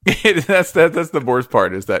 That's the worst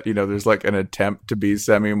part is that there's an attempt to be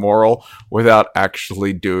semi-moral without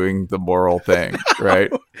actually doing the moral thing,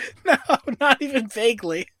 right? No, not even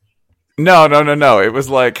vaguely. No. It was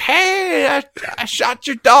like, hey, I shot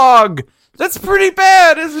your dog. That's pretty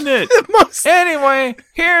bad, isn't it? Anyway,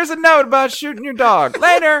 here's a note about shooting your dog.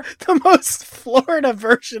 Later. The most Florida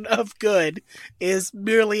version of good is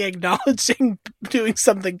merely acknowledging doing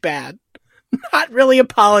something bad. Not really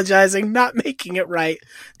apologizing, not making it right,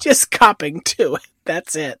 just copping to it.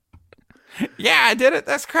 That's it. Yeah, I did it.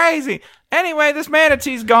 That's crazy. Anyway, this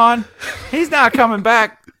manatee's gone. He's not coming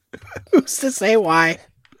back. Who's to say why?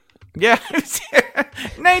 Yeah.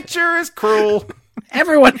 Nature is cruel.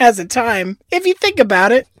 Everyone has a time. If you think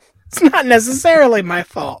about it, it's not necessarily my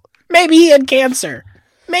fault. Maybe he had cancer.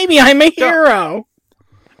 Maybe I'm a hero.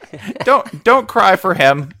 Don't cry for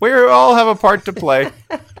him. We all have a part to play.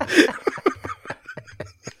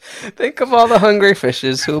 Think of all the hungry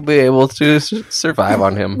fishes who'll be able to survive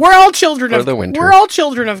on him. We're all children of the winter. We're all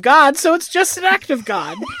children of God, so it's just an act of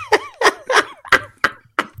God.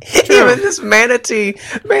 Even this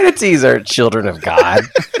manatees are children of God.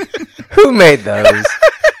 Who made those?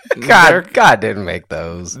 God didn't make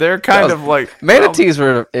those. They're kind of like manatees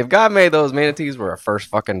were. If God made those, manatees were a first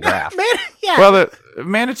fucking draft. Yeah. Well, the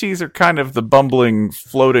manatees are kind of the bumbling,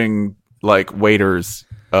 floating waiters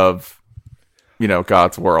of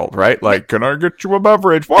God's world, right? Like, can I get you a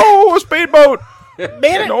beverage? Whoa, a speedboat!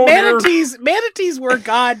 Manatees were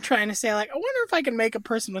God trying to say, I wonder if I can make a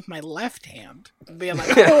person with my left hand. And being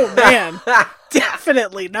like, oh man,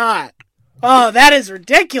 definitely not. Oh, that is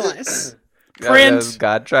ridiculous. Print.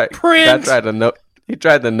 God tried the no. He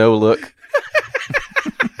tried the no look.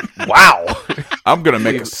 Wow. I'm gonna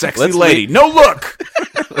make a sexy lady. No look.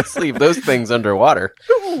 Let's leave those things underwater.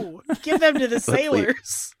 Ooh, give them to the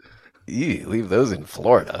sailors. Leave those in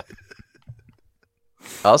Florida.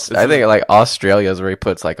 I think Australia is where he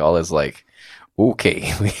puts all his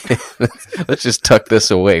okay, let's just tuck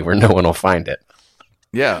this away where no one will find it.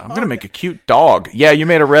 Yeah, I'm gonna make a cute dog. Yeah, you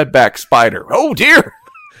made a redback spider. Oh dear.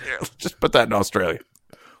 Here, just put that in Australia.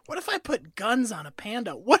 What if I put guns on a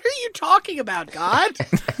panda? What are you talking about, God?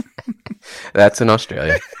 That's in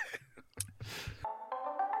Australia.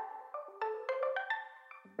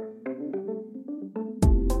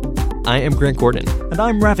 I am Grant Gordon. And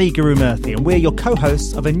I'm Ravi Gurumurthy, and we're your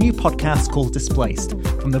co-hosts of a new podcast called Displaced,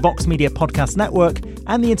 from the Vox Media Podcast Network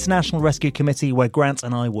and the International Rescue Committee where Grant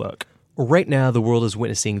and I work. Right now, the world is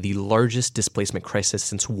witnessing the largest displacement crisis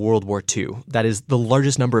since World War II. That is the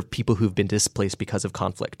largest number of people who've been displaced because of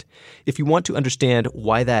conflict. If you want to understand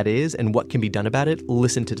why that is and what can be done about it,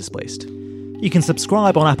 listen to Displaced. You can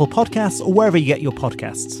subscribe on Apple Podcasts or wherever you get your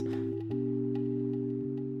podcasts.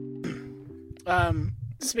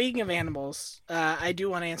 Speaking of animals, I do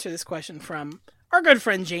want to answer this question from our good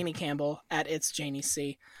friend Janie Campbell at It's Janie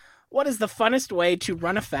C. What is the funnest way to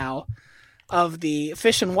run afoul of the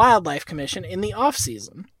Fish and Wildlife Commission in the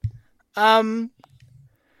off-season? I'm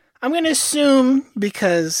going to assume,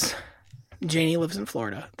 because Janie lives in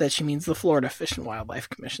Florida, that she means the Florida Fish and Wildlife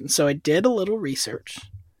Commission. So I did a little research,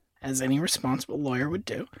 as any responsible lawyer would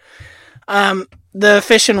do. The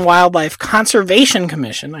Fish and Wildlife Conservation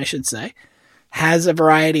Commission, I should say, has a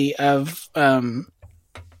variety of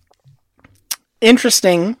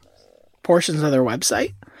interesting portions of their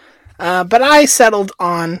website. But I settled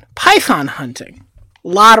on python hunting. A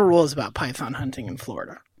lot of rules about python hunting in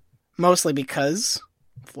Florida. Mostly because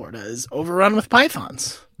Florida is overrun with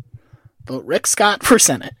pythons. Vote Rick Scott for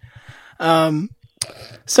Senate.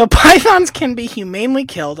 So pythons can be humanely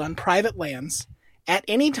killed on private lands at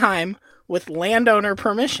any time with landowner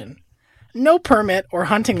permission. No permit or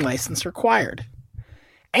hunting license required.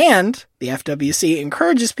 And the FWC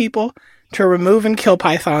encourages people to remove and kill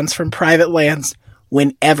pythons from private lands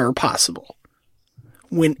whenever possible.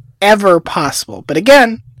 Whenever possible. But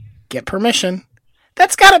again, get permission.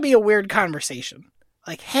 That's gotta be a weird conversation.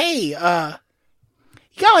 Like, hey, you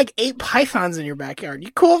got like 8 pythons in your backyard.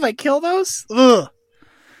 You cool if I kill those? Ugh.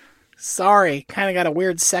 Sorry. Kinda got a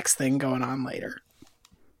weird sex thing going on later.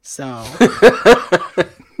 So,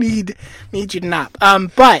 need you to not.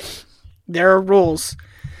 But there are rules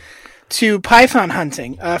to python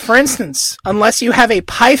hunting. For instance, unless you have a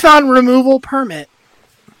python removal permit,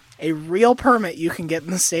 a real permit you can get in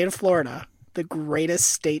the state of Florida, the greatest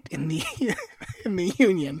state in the in the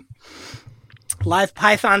union, live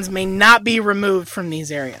pythons may not be removed from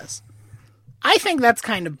these areas. I think that's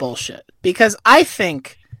kind of bullshit, because I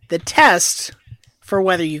think the test for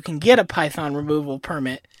whether you can get a python removal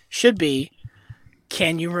permit should be,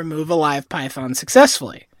 can you remove a live python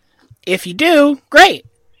successfully? If you do, great.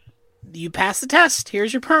 You pass the test.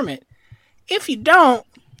 Here's your permit. If you don't,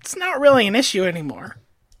 it's not really an issue anymore.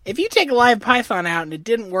 If you take a live python out and it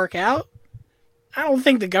didn't work out, I don't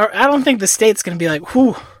think the state's going to be like,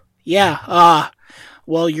 whew, yeah,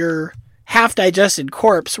 well, your half-digested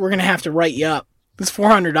corpse, we're going to have to write you up. It's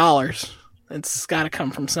 $400. It's got to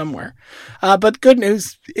come from somewhere. But good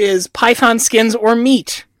news is python skins or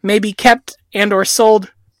meat may be kept and or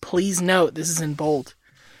sold. Please note, this is in bold.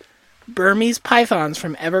 Burmese pythons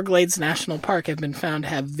from Everglades National Park have been found to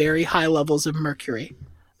have very high levels of mercury.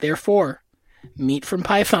 Therefore, meat from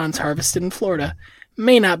pythons harvested in Florida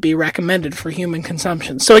may not be recommended for human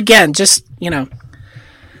consumption. So again, just,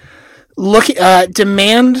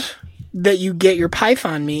 demand that you get your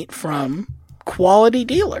python meat from quality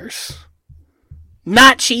dealers.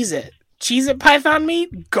 Not Cheez-It. Cheez-It python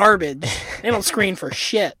meat? Garbage. They don't screen for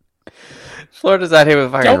shit. Florida's out here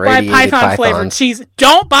with fucking radiated pythons. Don't buy python flavored cheese.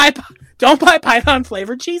 Don't buy python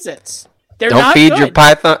flavored Cheez-Its. They're don't not feed good. Your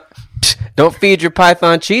python. Don't feed your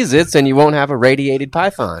python Cheez-Its, and you won't have a radiated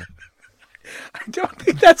python. I don't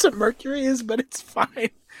think that's what mercury is, but it's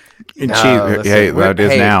fine. In it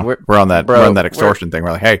is now. We're on that extortion thing.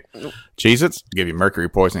 We're like, hey, Cheez-Its give you mercury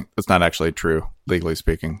poisoning. That's not actually true, legally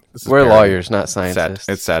speaking. We're lawyers, not scientists.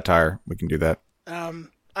 It's satire. We can do that.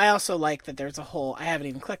 I also like that there's a whole, I haven't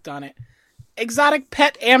even clicked on it, exotic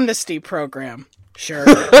pet amnesty program. Sure.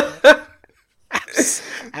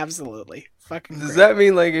 Absolutely. Fucking great. Does that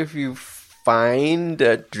mean like if you find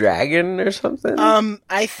a dragon or something?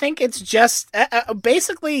 I think it's just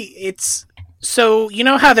basically it's so you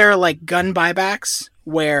know how there are like gun buybacks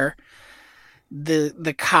where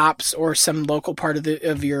the cops or some local part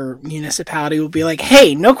of your municipality will be like,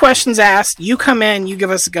 hey, no questions asked, you come in, you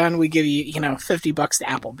give us a gun, we give you $50 to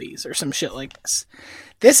Applebee's or some shit like this.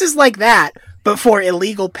 This is like that, but for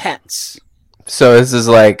illegal pets. So this is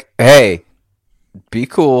like, hey, be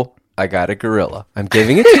cool. I got a gorilla. I'm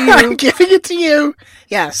giving it to you. I'm giving it to you.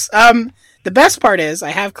 Yes. The best part is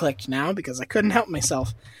I have clicked now because I couldn't help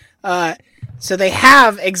myself. So they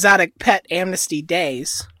have exotic pet amnesty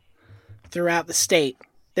days throughout the state.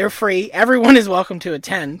 They're free. Everyone is welcome to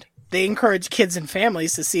attend. They encourage kids and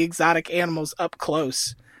families to see exotic animals up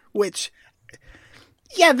close, which,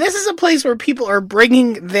 yeah, this is a place where people are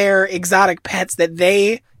bringing their exotic pets that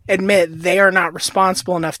they admit they are not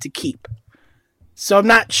responsible enough to keep. So I'm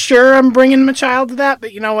not sure I'm bringing my child to that,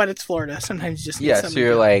 but you know what? It's Florida. Sometimes you just need so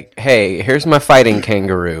you're like, hey, here's my fighting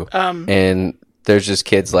kangaroo. And there's just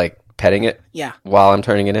kids like petting it while I'm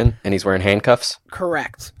turning it in, and he's wearing handcuffs?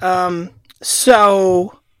 Correct.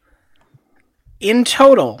 So in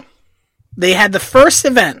total, they had the first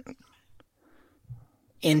event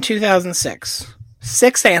in 2006.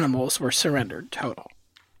 6 animals were surrendered total.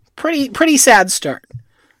 Pretty sad start.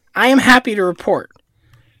 I am happy to report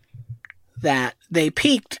that they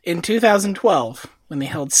peaked in 2012 when they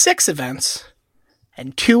held 6 events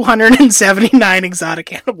and 279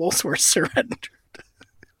 exotic animals were surrendered.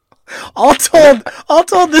 All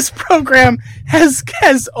told, this program has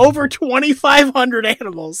over 2,500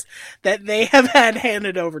 animals that they have had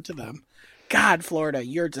handed over to them. God, Florida,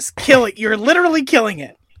 you're just you're literally killing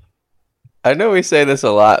it. I know we say this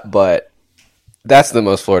a lot, but that's the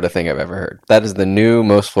most Florida thing I've ever heard. That is the new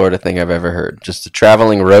most Florida thing I've ever heard. Just a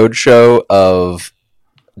traveling road show of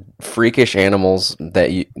freakish animals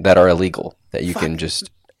that are illegal that you can just.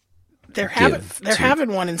 They're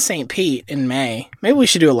having one in St. Pete in May. Maybe we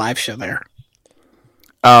should do a live show there.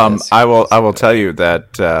 I will tell you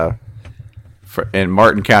that in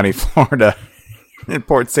Martin County, Florida, in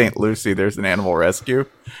Port St. Lucie, there's an animal rescue,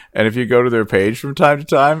 and if you go to their page from time to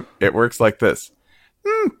time, it works like this: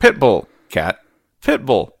 pit bull, cat, pit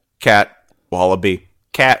bull, cat, wallaby,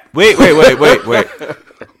 cat. Wait.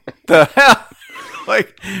 The hell?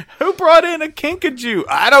 Like, who brought in a kinkajou?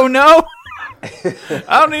 I don't know.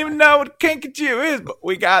 I don't even know what a kinkajou is, but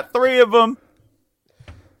we got 3 of them.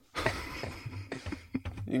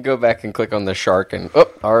 You can go back and click on the shark and,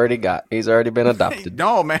 he's already been adopted.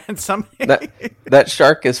 No, man, that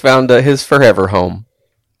shark has found his forever home.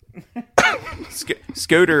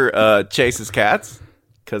 Scooter chases cats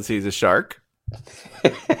because he's a shark.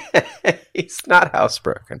 He's not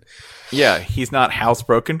housebroken. Yeah, he's not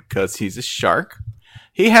housebroken because he's a shark.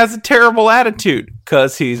 He has a terrible attitude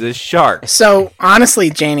because he's a shark. So, honestly,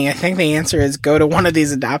 Janie, I think the answer is go to one of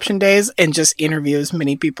these adoption days and just interview as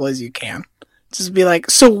many people as you can. Just be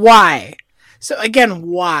like, so why? So, again,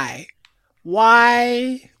 why?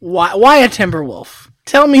 Why a timber wolf?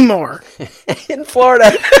 Tell me more. In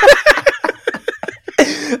Florida.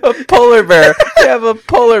 A polar bear. You have a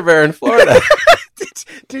polar bear in Florida.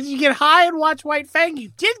 Did you get high and watch White Fang?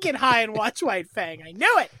 You did get high and watch White Fang. I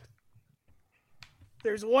knew it.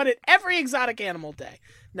 There's one at every exotic animal day.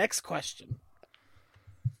 Next question.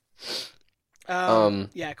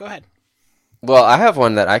 Yeah, go ahead. Well, I have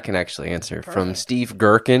one that I can actually answer. Perfect. From Steve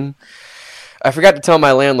Gherkin. I forgot to tell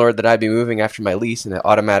my landlord that I'd be moving after my lease, and it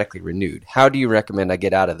automatically renewed. How do you recommend I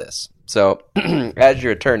get out of this? So, as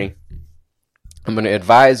your attorney, I'm going to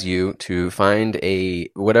advise you to find a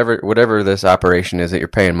whatever this operation is that you're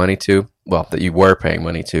paying money to. Well, that you were paying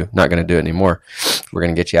money to. Not going to do it anymore. We're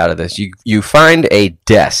going to get you out of this. You find a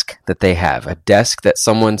desk that they have, a desk that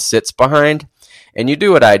someone sits behind, and you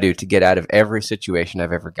do what I do to get out of every situation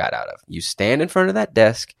I've ever got out of. You stand in front of that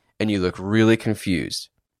desk, and you look really confused,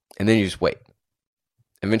 and then you just wait.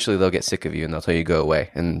 Eventually, they'll get sick of you, and they'll tell you to go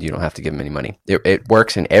away, and you don't have to give them any money. It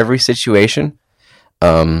works in every situation.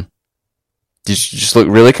 Just look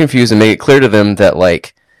really confused and make it clear to them that,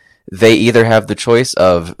 like, they either have the choice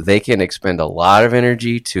of they can expend a lot of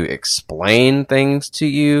energy to explain things to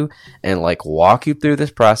you and, like, walk you through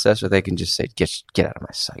this process, or they can just say, get out of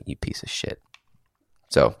my sight, you piece of shit.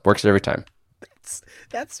 So, works every time.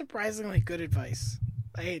 That's surprisingly good advice,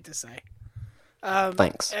 I hate to say.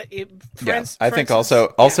 Thanks. I think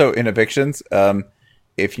also in evictions,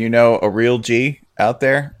 if you know a real G out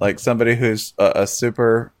there, like somebody who's a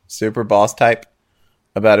super boss type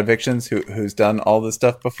about evictions, who's done all this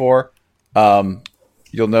stuff before,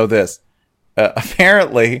 you'll know this.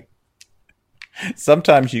 Apparently,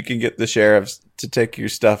 sometimes you can get the sheriffs to take your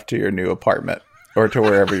stuff to your new apartment or to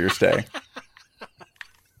wherever you're staying.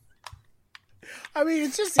 I mean,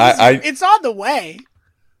 it's just it's on the way.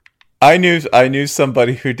 I knew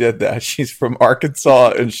somebody who did that. She's from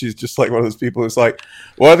Arkansas, and she's just like one of those people who's like,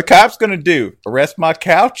 "What are the cops going to do? Arrest my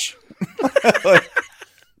couch?"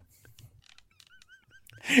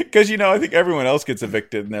 Because, I think everyone else gets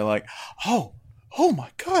evicted, and they're like, "Oh my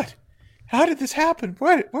God, how did this happen?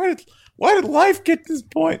 Why did life get to this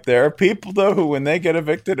point?" There are people though who, when they get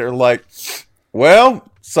evicted, are like, "Well,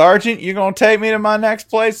 Sergeant, you gonna take me to my next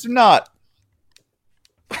place or not?"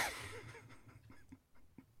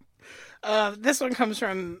 This one comes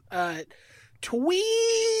from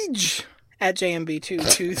Tweege at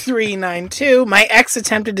JMB22392. My ex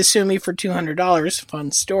attempted to sue me for $200.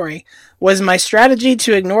 Fun story. Was my strategy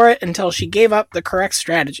to ignore it until she gave up the correct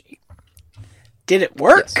strategy? Did it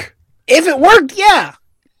work? Yes. If it worked, yeah.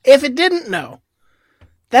 If it didn't, no.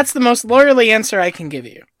 That's the most lawyerly answer I can give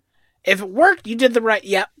you. If it worked, you did the right.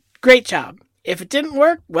 Yep, great job. If it didn't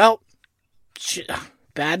work, well,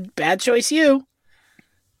 bad choice you.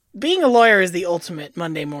 Being a lawyer is the ultimate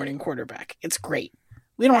Monday morning quarterback. It's great.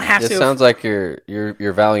 We don't have to. It sounds like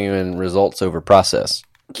you're valuing results over process.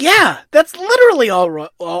 Yeah, that's literally all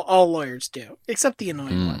lawyers do, except the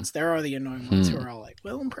annoying ones. There are the annoying ones who are all like,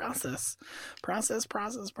 "Well, process,"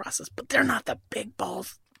 but they're not the big ball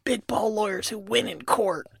lawyers who win in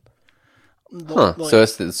court. Huh. So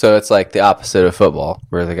it's like the opposite of football,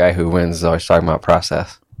 where the guy who wins is always talking about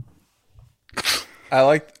process. I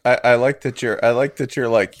like that you're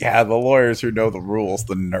like, yeah, the lawyers who know the rules,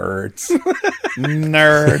 the nerds.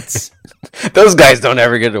 Nerds. Those guys don't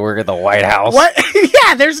ever get to work at the White House. What?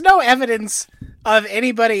 Yeah, there's no evidence of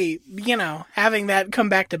anybody, having that come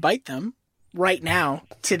back to bite them right now,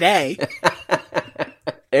 today.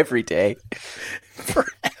 Every day.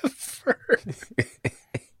 Forever.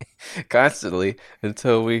 Constantly,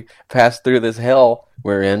 until we pass through this hell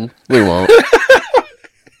we're in. We won't.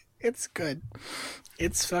 It's good.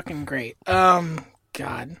 It's fucking great.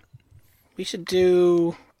 God. We should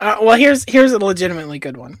do... here's a legitimately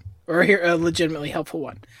good one. Or a legitimately helpful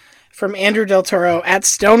one. From Andrew Del Toro at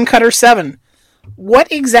Stonecutter7.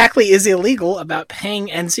 What exactly is illegal about paying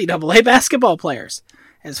NCAA basketball players?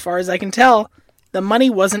 As far as I can tell, the money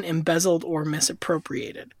wasn't embezzled or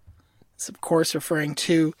misappropriated. It's, of course, referring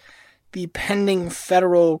to the pending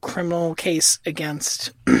federal criminal case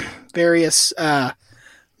against various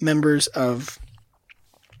members of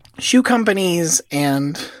shoe companies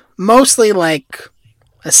and mostly like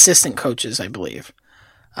assistant coaches, I believe,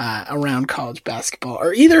 around college basketball.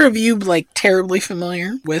 Are either of you like terribly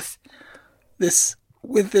familiar with this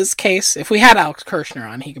case? If we had Alex Kirshner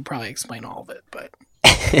on, he could probably explain all of it, but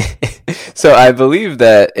So I believe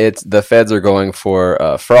that the feds are going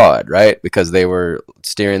for fraud, right? Because they were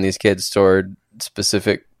steering these kids toward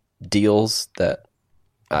specific deals that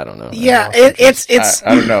I don't know. Yeah, it's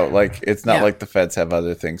I don't know. Like, it's not like the feds have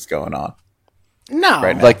other things going on. No,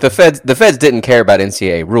 right now. Like the feds didn't care about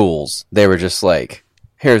NCAA rules. They were just like,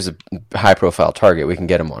 here's a high profile target. We can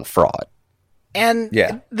get him on fraud. And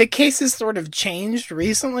the case has sort of changed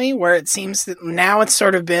recently, where it seems that now it's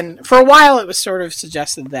sort of been, for a while it was sort of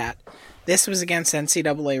suggested that this was against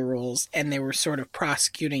NCAA rules, and they were sort of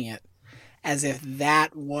prosecuting it as if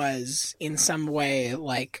that was in some way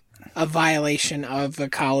like a violation of a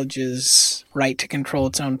college's right to control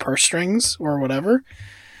its own purse strings or whatever.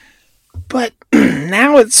 But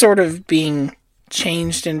now it's sort of being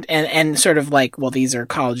changed and sort of like, well, these are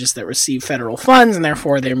colleges that receive federal funds and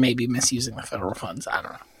therefore they may be misusing the federal funds. I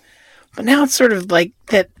don't know. But now it's sort of like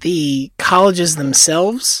that the colleges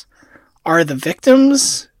themselves are the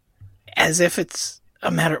victims, as if it's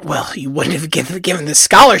a matter, well, you wouldn't have given the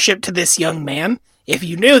scholarship to this young man if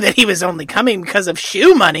you knew that he was only coming because of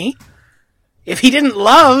shoe money. If he didn't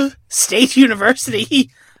love State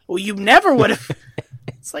University, well, you never would have.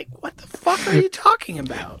 It's like, what the fuck are you talking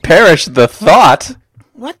about? Perish the thought.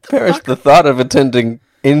 What the Perish fuck? the thought of attending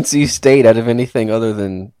NC State out of anything other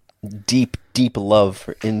than deep, deep love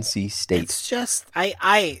for NC State. It's just,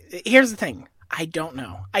 here's the thing. I don't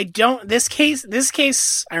know. This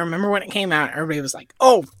case, I remember when it came out, everybody was like,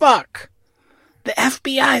 oh, fuck. The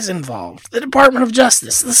FBI's involved. The Department of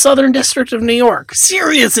Justice. The Southern District of New York.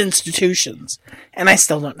 Serious institutions. And I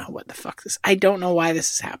still don't know what the fuck this... I don't know why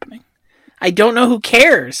this is happening. I don't know who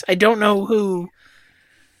cares. I don't know who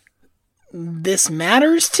this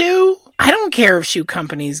matters to. I don't care if shoe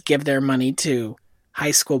companies give their money to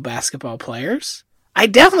high school basketball players. I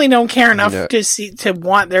definitely don't care enough to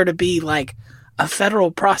want there to be like a federal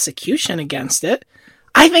prosecution against it.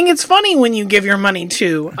 I think it's funny when you give your money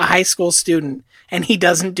to a high school student and he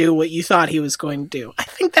doesn't do what you thought he was going to do. I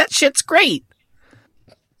think that shit's great.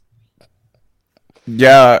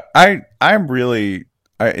 Yeah, I'm really...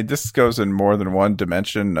 this goes in more than one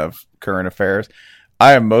dimension of current affairs.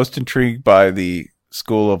 I am most intrigued by the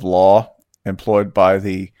school of law employed by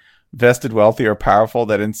the vested, wealthy, or powerful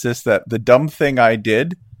that insists that the dumb thing I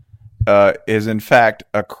did is in fact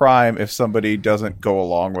a crime if somebody doesn't go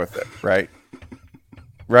along with it, right?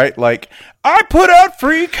 Right? Like, I put out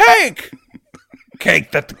free cake!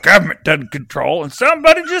 Cake that the government doesn't control, and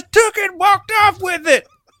somebody just took it and walked off with it!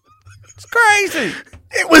 It's crazy!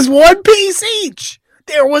 It was one piece each!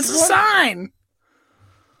 There was a sign!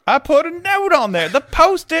 I put a note on there. The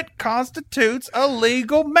Post-it constitutes a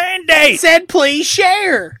legal mandate! It said, please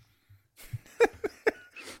share!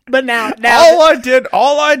 But now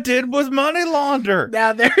all I did was money launder.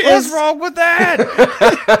 Now what's wrong with that?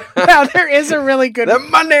 Now there is a really good. The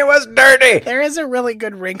money was dirty. There is a really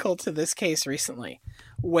good wrinkle to this case recently,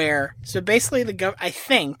 where so basically I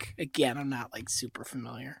think again I'm not like super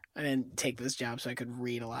familiar. I didn't take this job so I could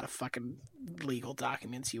read a lot of fucking legal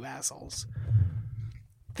documents, you assholes.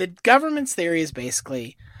 The government's theory is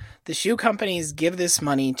basically the shoe companies give this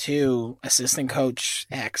money to assistant coach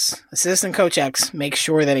X. Assistant coach X makes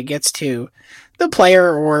sure that it gets to the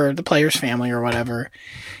player or the player's family or whatever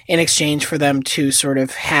in exchange for them to sort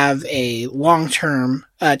of have a long-term,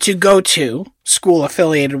 to go to school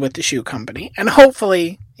affiliated with the shoe company. And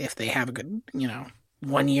hopefully, if they have a good,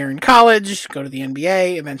 1 year in college, go to the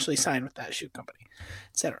NBA, eventually sign with that shoe company,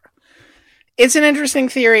 etc. It's an interesting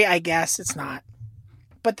theory, I guess. It's not.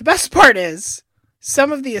 But the best part is,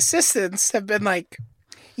 some of the assistants have been like,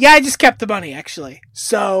 yeah, I just kept the money, actually.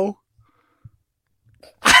 So,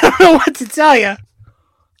 I don't know what to tell you.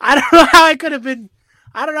 I don't know how I could have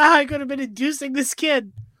been inducing this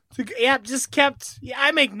kid.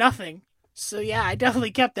 I make nothing. So yeah, I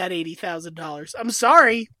definitely kept that $80,000. I'm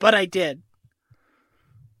sorry, but I did.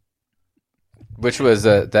 Which was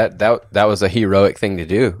that was a heroic thing to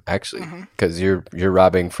do, actually, because you're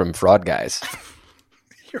robbing from fraud guys.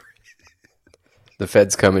 The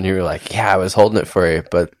feds come and you're like, yeah, I was holding it for you,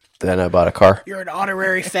 but then I bought a car. You're an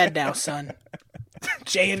honorary Fed now, son.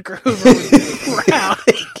 Jay and Hoover was proud.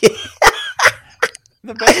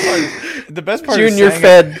 The best part Junior is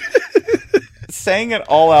Fed. Saying it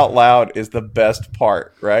all out loud is the best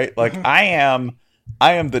part, right? Like I am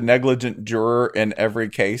the negligent juror in every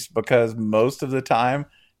case, because most of the time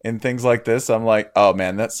in things like this, I'm like, oh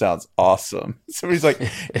man, that sounds awesome. Somebody's like,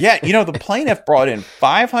 yeah, the plaintiff brought in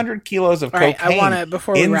 500 kilos of cocaine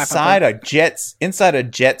inside a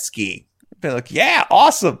jet ski. Be like, yeah,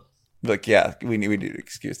 awesome. Be like, yeah, we need to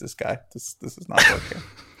excuse this guy. This is not working.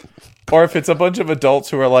 Or if it's a bunch of adults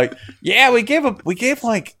who are like, yeah, we gave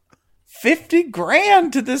like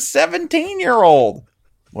 $50,000 to this 17-year-old.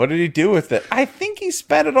 What did he do with it? I think he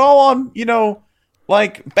spent it all on,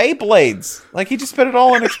 like Beyblades. Like he just spent it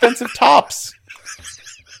all on expensive tops.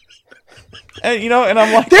 And and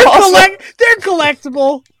I'm like, they're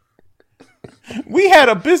collectible. We had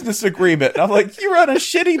a business agreement. And I'm like, you run a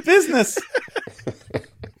shitty business.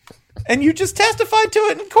 And you just testified to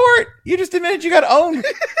it in court. You just admitted you got owned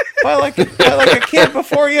by like a kid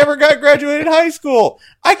before you ever graduated high school.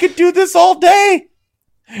 I could do this all day.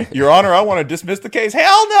 Your Honor, I want to dismiss the case.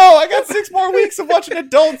 Hell no! I got 6 more weeks of watching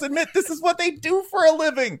adults admit this is what they do for a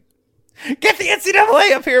living. Get the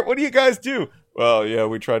NCAA up here. What do you guys do? Well, yeah,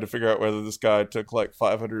 we tried to figure out whether this guy took like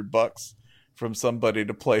 $500 from somebody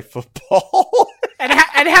to play football. And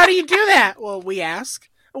how do you do that? Well, we ask.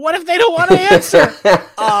 What if they don't want to answer?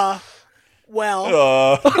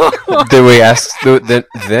 Then we ask.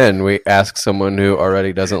 Then we ask someone who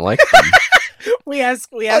already doesn't like them. We ask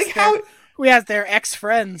their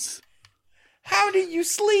ex-friends. How do you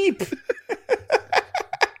sleep?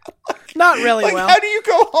 Not really well. How do you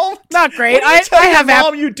go home? Not great. What do you tell your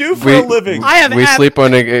mom you do for a living? We sleep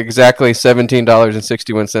on exactly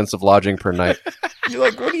 $17.61 of lodging per night. You're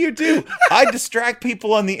like, what do? I distract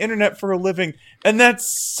people on the internet for a living, and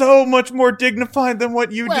that's so much more dignified than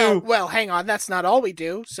what you do. Well, hang on. That's not all we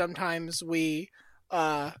do. Sometimes we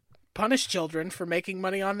punish children for making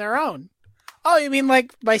money on their own. Oh, you mean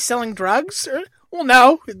like by selling drugs? Well,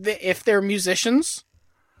 no. If they're musicians,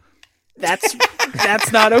 that's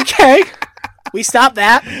not okay. We stop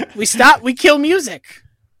that. We kill music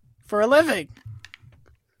for a living.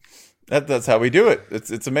 That's how we do it.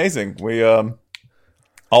 It's amazing. We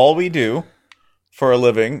all we do for a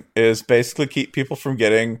living is basically keep people from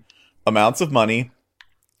getting amounts of money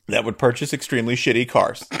that would purchase extremely shitty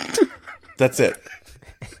cars. That's it.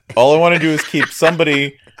 All I want to do is keep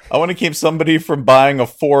somebody. I want to keep somebody from buying a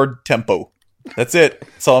Ford Tempo. That's it.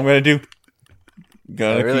 That's all I'm going to do.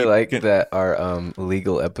 I really like that our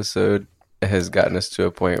legal episode has gotten us to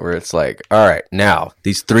a point where it's like, all right, now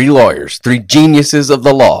these 3 lawyers, 3 geniuses of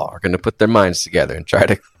the law, are going to put their minds together and try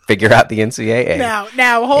to figure out the NCAA.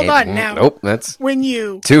 Now, hold on. Now, nope, that's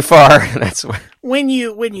too far. That's when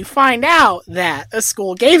you find out that a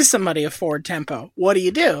school gave somebody a Ford Tempo. What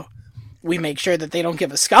do? We make sure that they don't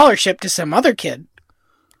give a scholarship to some other kid.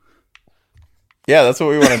 Yeah, that's what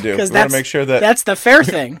we want to do. We want to make sure that's the fair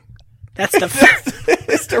thing. That's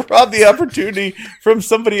it's to rob the opportunity from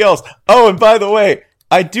somebody else. Oh, and by the way,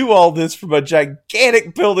 I do all this from a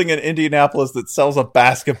gigantic building in Indianapolis that sells a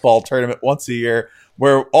basketball tournament once a year,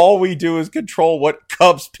 where all we do is control what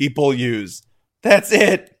cups people use. That's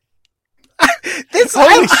it. I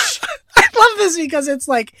love this because it's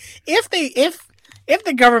like if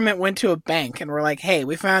the government went to a bank and were like, hey,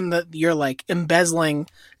 we found that you're like embezzling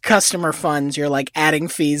customer funds, you're like adding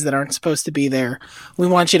fees that aren't supposed to be there, we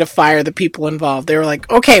want you to fire the people involved. They were like,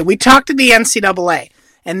 okay, we talked to the NCAA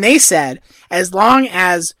and they said as long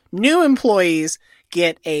as new employees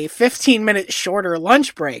get a 15-minute shorter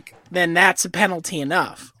lunch break, then that's a penalty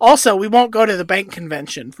enough. Also, we won't go to the bank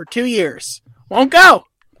convention for 2 years. Won't go.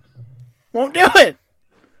 Won't do it.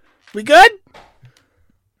 We good?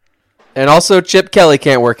 And also, Chip Kelly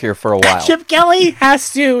can't work here for a while. Chip Kelly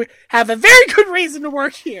has to have a very good reason to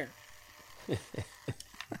work here.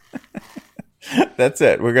 That's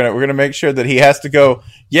it. We're gonna make sure that he has to go.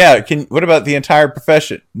 Yeah. What about the entire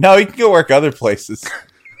profession? No, he can go work other places.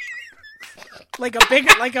 like a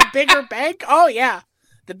bigger bank. Oh yeah,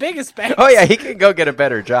 the biggest bank. Oh yeah, he can go get a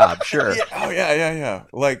better job. Sure. Yeah. Oh yeah.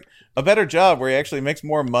 Like a better job where he actually makes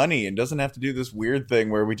more money and doesn't have to do this weird thing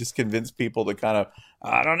where we just convince people to kind of,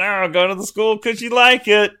 I don't know, go to the school because you like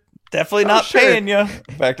it. Definitely not paying you.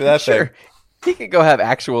 Back to that thing. He could go have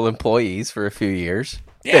actual employees for a few years.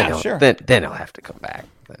 Yeah, sure. Then he'll have to come back.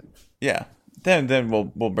 Yeah. Then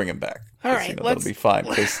we'll bring him back. All right, that'll be fine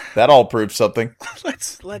because that all proves something.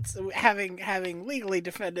 Let's having legally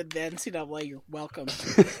defended the NCAA, you're welcome.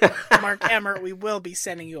 Mark Emmert, we will be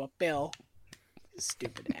sending you a bill.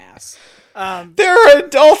 Stupid ass. There are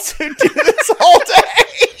adults who do this all day.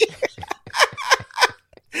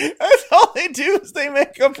 That's all they do is they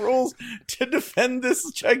make up rules to defend this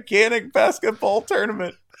gigantic basketball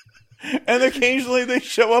tournament. And occasionally they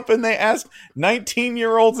show up and they ask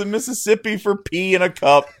 19-year-olds in Mississippi for pee in a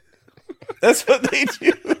cup. That's what they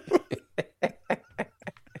do.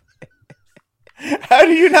 How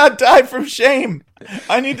do you not die from shame?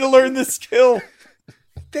 I need to learn this skill.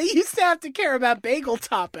 They used to have to care about bagel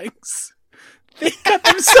toppings. They cut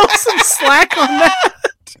themselves some slack on that.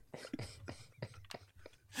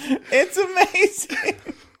 It's amazing.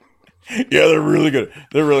 Yeah, they're really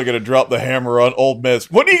gonna drop the hammer on Ole Miss.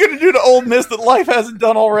 What are you gonna do to Ole Miss that life hasn't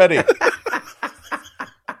done already?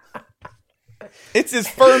 It's as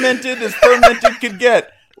fermented could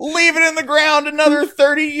get. Leave it in the ground another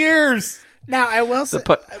 30 years. Now I will say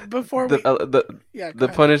before we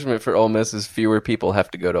the punishment for Ole Miss is fewer people have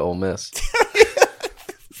to go to Ole Miss.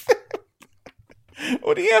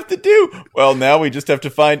 What do you have to do? Well, now we just have to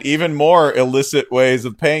find even more illicit ways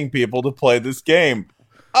of paying people to play this game.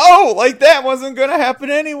 Oh, like that wasn't going to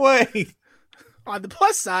happen anyway. On the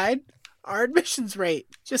plus side, our admissions rate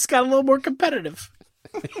just got a little more competitive.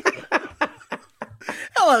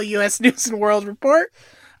 Hello, U.S. News and World Report.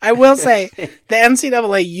 I will say, the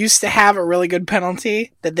NCAA used to have a really good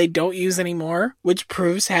penalty that they don't use anymore, which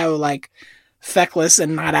proves how, feckless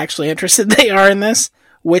and not actually interested they are in this,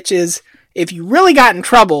 which is, if you really got in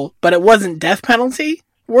trouble, but it wasn't death penalty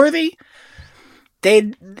worthy,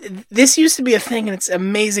 this used to be a thing, and it's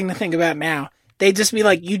amazing to think about now. They'd just be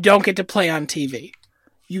like, you don't get to play on TV.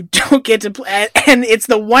 You don't get to play. And it's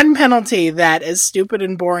the one penalty that, as stupid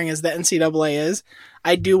and boring as the NCAA is,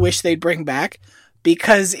 I do wish they'd bring back,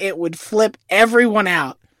 because it would flip everyone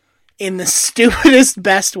out in the stupidest,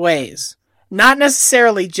 best ways. Not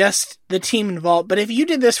necessarily just the team involved, but if you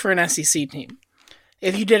did this for an SEC team,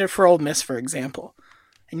 if you did it for Ole Miss, for example,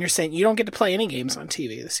 and you're saying you don't get to play any games on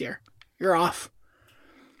TV this year, you're off.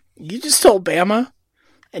 You just told Bama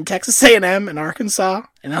and Texas A&M and Arkansas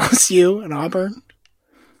and LSU and Auburn,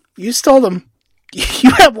 you just told them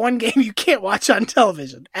you have one game you can't watch on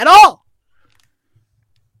television at all.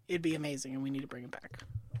 It'd be amazing, and we need to bring it back.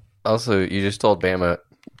 Also, you just told Bama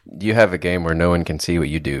you have a game where no one can see what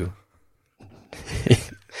you do.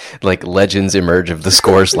 Like legends emerge of the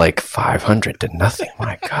scores 500-0.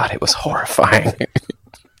 My God, it was horrifying.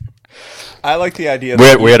 I like the idea.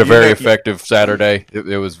 We had a very effective Saturday.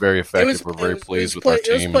 It was very effective. We're very pleased with our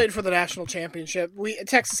team. It was played for the national championship.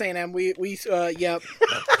 Texas A&M. Yep.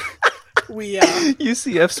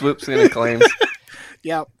 UCF swoops in and claims.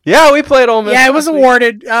 Yep. Yeah, we played Ole Miss. Yeah, it was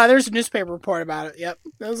awarded. There's a newspaper report about it. Yep.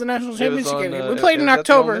 That was a national championship game. We played in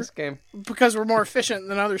October because we're more efficient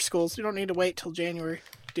than other schools. We don't need to wait till January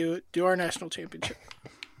to do our national championship.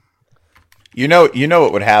 You know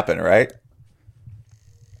what would happen, right?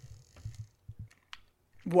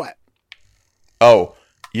 What? Oh,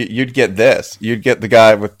 you'd get this. You'd get the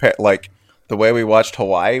guy with the way we watched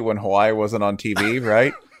Hawaii when Hawaii wasn't on TV,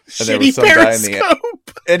 right? And there was some guy in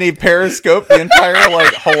and he periscoped the entire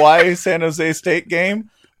Hawaii San Jose State game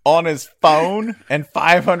on his phone, and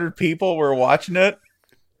 500 people were watching it.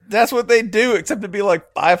 That's what they do, except it'd be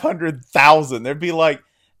 500,000. There'd be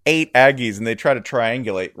 8 Aggies, and they try to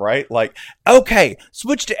triangulate, right? Okay,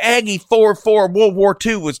 switch to Aggie 4-4. World War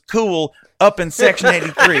II was cool up in Section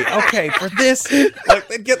 83. Okay, for this,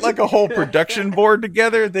 they'd get a whole production board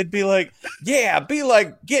together. They'd be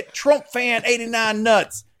get Trump fan 89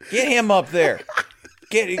 nuts. Get him up there.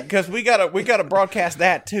 Because we gotta broadcast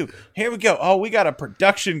that too. Here we go. Oh, we got a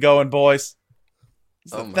production going, boys.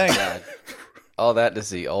 Oh my God! All that to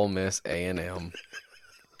see Ole Miss A&M.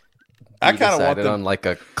 I kind of want them on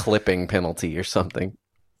a clipping penalty or something.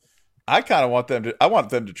 I kind of want them to. I want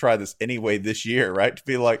them to try this anyway this year, right? To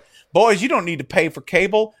be like, boys, you don't need to pay for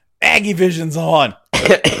cable. Aggie Vision's on.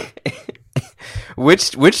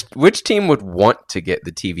 Which team would want to get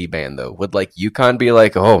the TV ban though? Would UConn be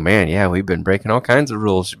oh man, yeah, we've been breaking all kinds of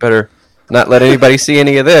rules. You better not let anybody see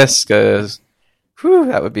any of this, because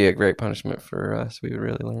that would be a great punishment for us. We would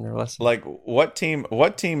really learn our lesson. Like, what team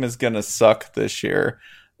is going to suck this year?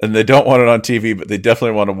 And they don't want it on TV, but they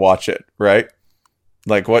definitely want to watch it, right?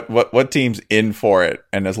 Like, what team's in for it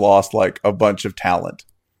and has lost, like, a bunch of talent?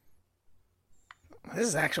 This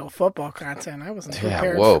is actual football content. I wasn't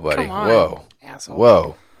prepared. Whoa, buddy. Come on, whoa. asshole.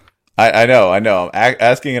 Whoa. I know. I'm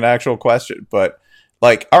asking an actual question, but,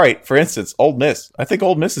 like, all right, for instance, Ole Miss. I think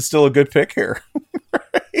Ole Miss is still a good pick here.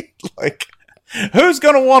 Right? Like, who's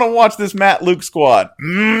going to want to watch this Matt Luke squad?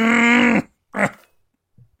 Don't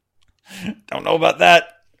know about that.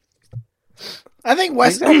 I think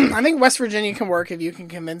West Virginia can work if you can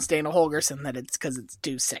convince Dana Holgerson that it's because it's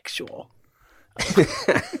too sexual.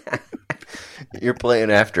 You're playing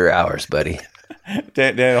after hours, buddy.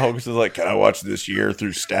 Dana Holgerson's like, can I watch this year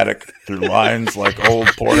through static, through lines like old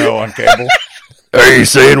porno on cable? Are you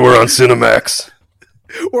saying we're on Cinemax?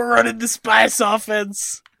 We're running the Spice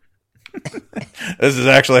offense. This is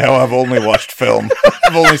actually how I've only watched film.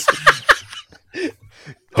 I've only.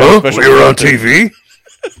 Huh? We were on TV?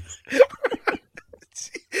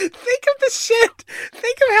 Think of the shit.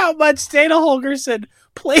 Think of how much Dana Holgerson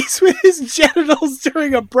plays with his genitals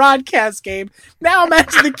during a broadcast game. Now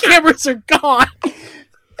imagine the cameras are gone.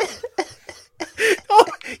 Oh,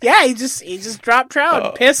 yeah, he just dropped trout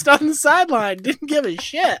and pissed on the sideline. Didn't give a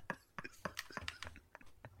shit.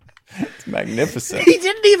 It's magnificent. He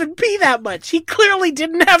didn't even pee that much. He clearly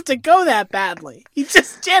didn't have to go that badly. He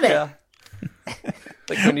just did it. Yeah.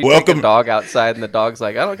 Like when you take a dog outside and the dog's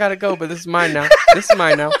like, I don't gotta go, but this is mine now. This is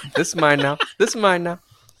mine now. This is mine now. This is mine now.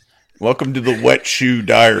 Welcome to the Wet Shoe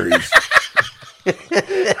Diaries.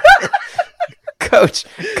 Coach,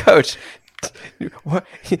 what,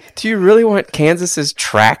 do you really want Kansas's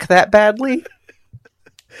track that badly?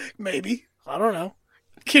 Maybe. I don't know.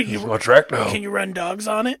 Can you on track now? Can you run dogs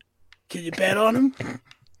on it? Can you bet on them?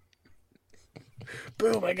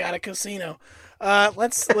 Boom! I got a casino.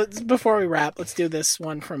 Let's before we wrap, let's do this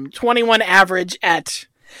one from 21 average at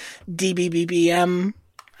DBBBM.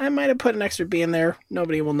 I might have put an extra B in there.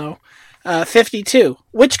 Nobody will know. 52.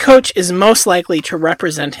 Which coach is most likely to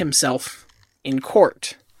represent himself in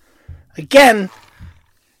court? Again,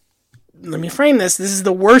 let me frame this. This is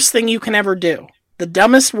the worst thing you can ever do. The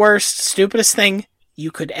dumbest, worst, stupidest thing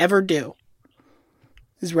you could ever do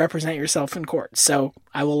is represent yourself in court. So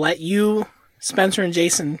I will let you, Spencer and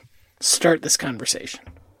Jason, start this conversation.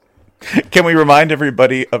 Can we remind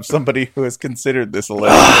everybody of somebody who has considered this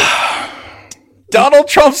allegedly? Donald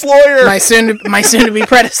Trump's lawyer! My soon-to-be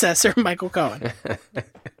predecessor, Michael Cohen.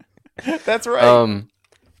 That's right.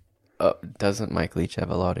 Doesn't Mike Leach have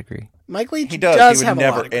a law degree? Mike Leach does have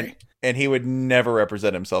a law degree. And he would never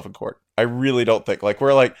represent himself in court. I really don't think. Like,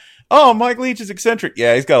 we're like, oh, Mike Leach is eccentric.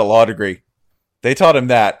 Yeah, he's got a law degree. They taught him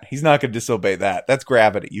that. He's not going to disobey that. That's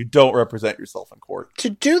gravity. You don't represent yourself in court. To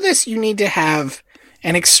do this, you need to have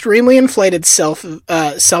an extremely inflated sense of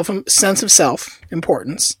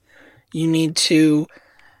self-importance. You need to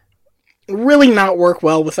really not work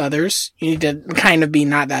well with others. You need to kind of be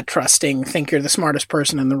not that trusting, think you're the smartest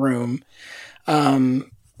person in the room,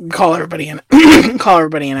 call everybody an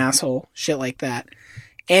asshole, shit like that.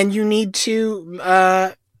 And you need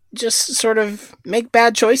to just sort of make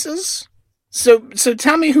bad choices. So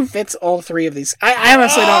tell me who fits all three of these. I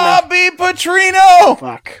honestly don't know. Bobby Petrino!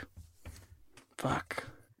 Fuck.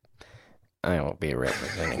 I won't be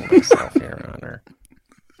representing myself, Your Honor.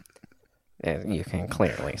 As you can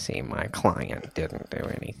clearly see, my client didn't do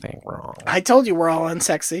anything wrong. I told you we're all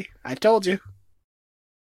unsexy. I told you.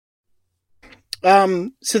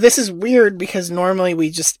 So this is weird because normally we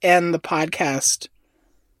just end the podcast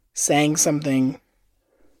saying something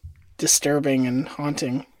disturbing and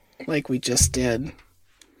haunting like we just did.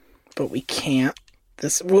 But we can't.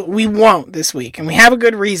 We won't this week. And we have a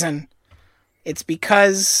good reason. It's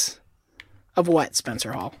because of what,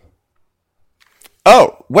 Spencer Hall?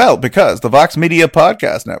 Oh, well, because the Vox Media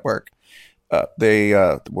Podcast Network,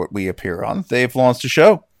 what we appear on, they've launched a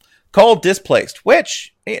show called Displaced,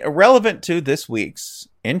 which, relevant to this week's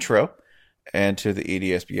intro and to the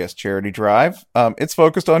EDSBS charity drive, it's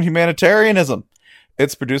focused on humanitarianism.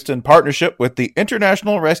 It's produced in partnership with the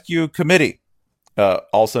International Rescue Committee,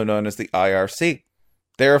 also known as the IRC.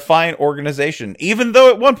 They're a fine organization, even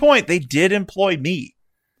though at one point they did employ me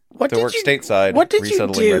to work stateside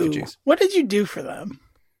resettling refugees. What did you do for them?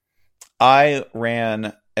 I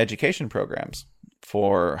ran education programs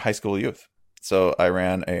for high school youth. So I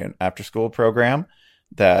ran an after-school program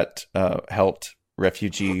that helped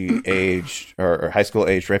refugee-aged or high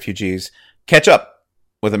school-aged refugees catch up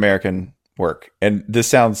with American work. And this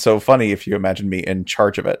sounds so funny if you imagine me in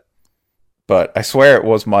charge of it. but I swear it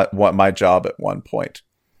was my job at one point.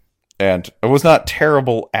 And I was not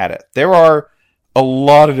terrible at it. There are a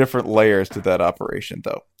lot of different layers to that operation,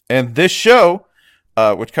 though. And this show,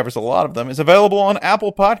 which covers a lot of them, is available on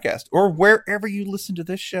Apple Podcast or wherever you listen to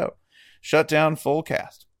this show. Shut Down Full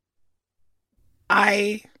Cast.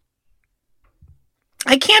 I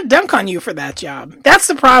can't dunk on you for that job. That's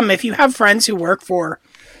the problem. If you have friends who work for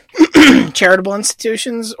charitable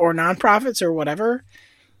institutions or nonprofits or whatever,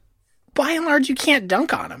 by and large, you can't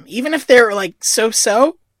dunk on them. Even if they're like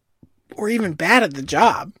so-so or even bad at the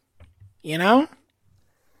job, you know?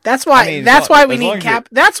 That's why we need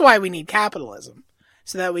capitalism,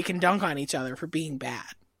 so that we can dunk on each other for being bad.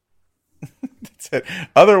 That's it.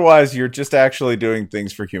 Otherwise, you're just actually doing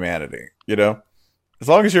things for humanity, you know? As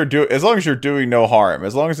long as you're doing no harm,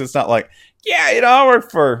 as long as it's not like, yeah, you know, I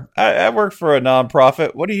work for a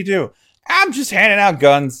nonprofit. What do? I'm just handing out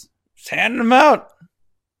guns. Just handing them out.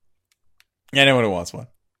 Anyone who wants one.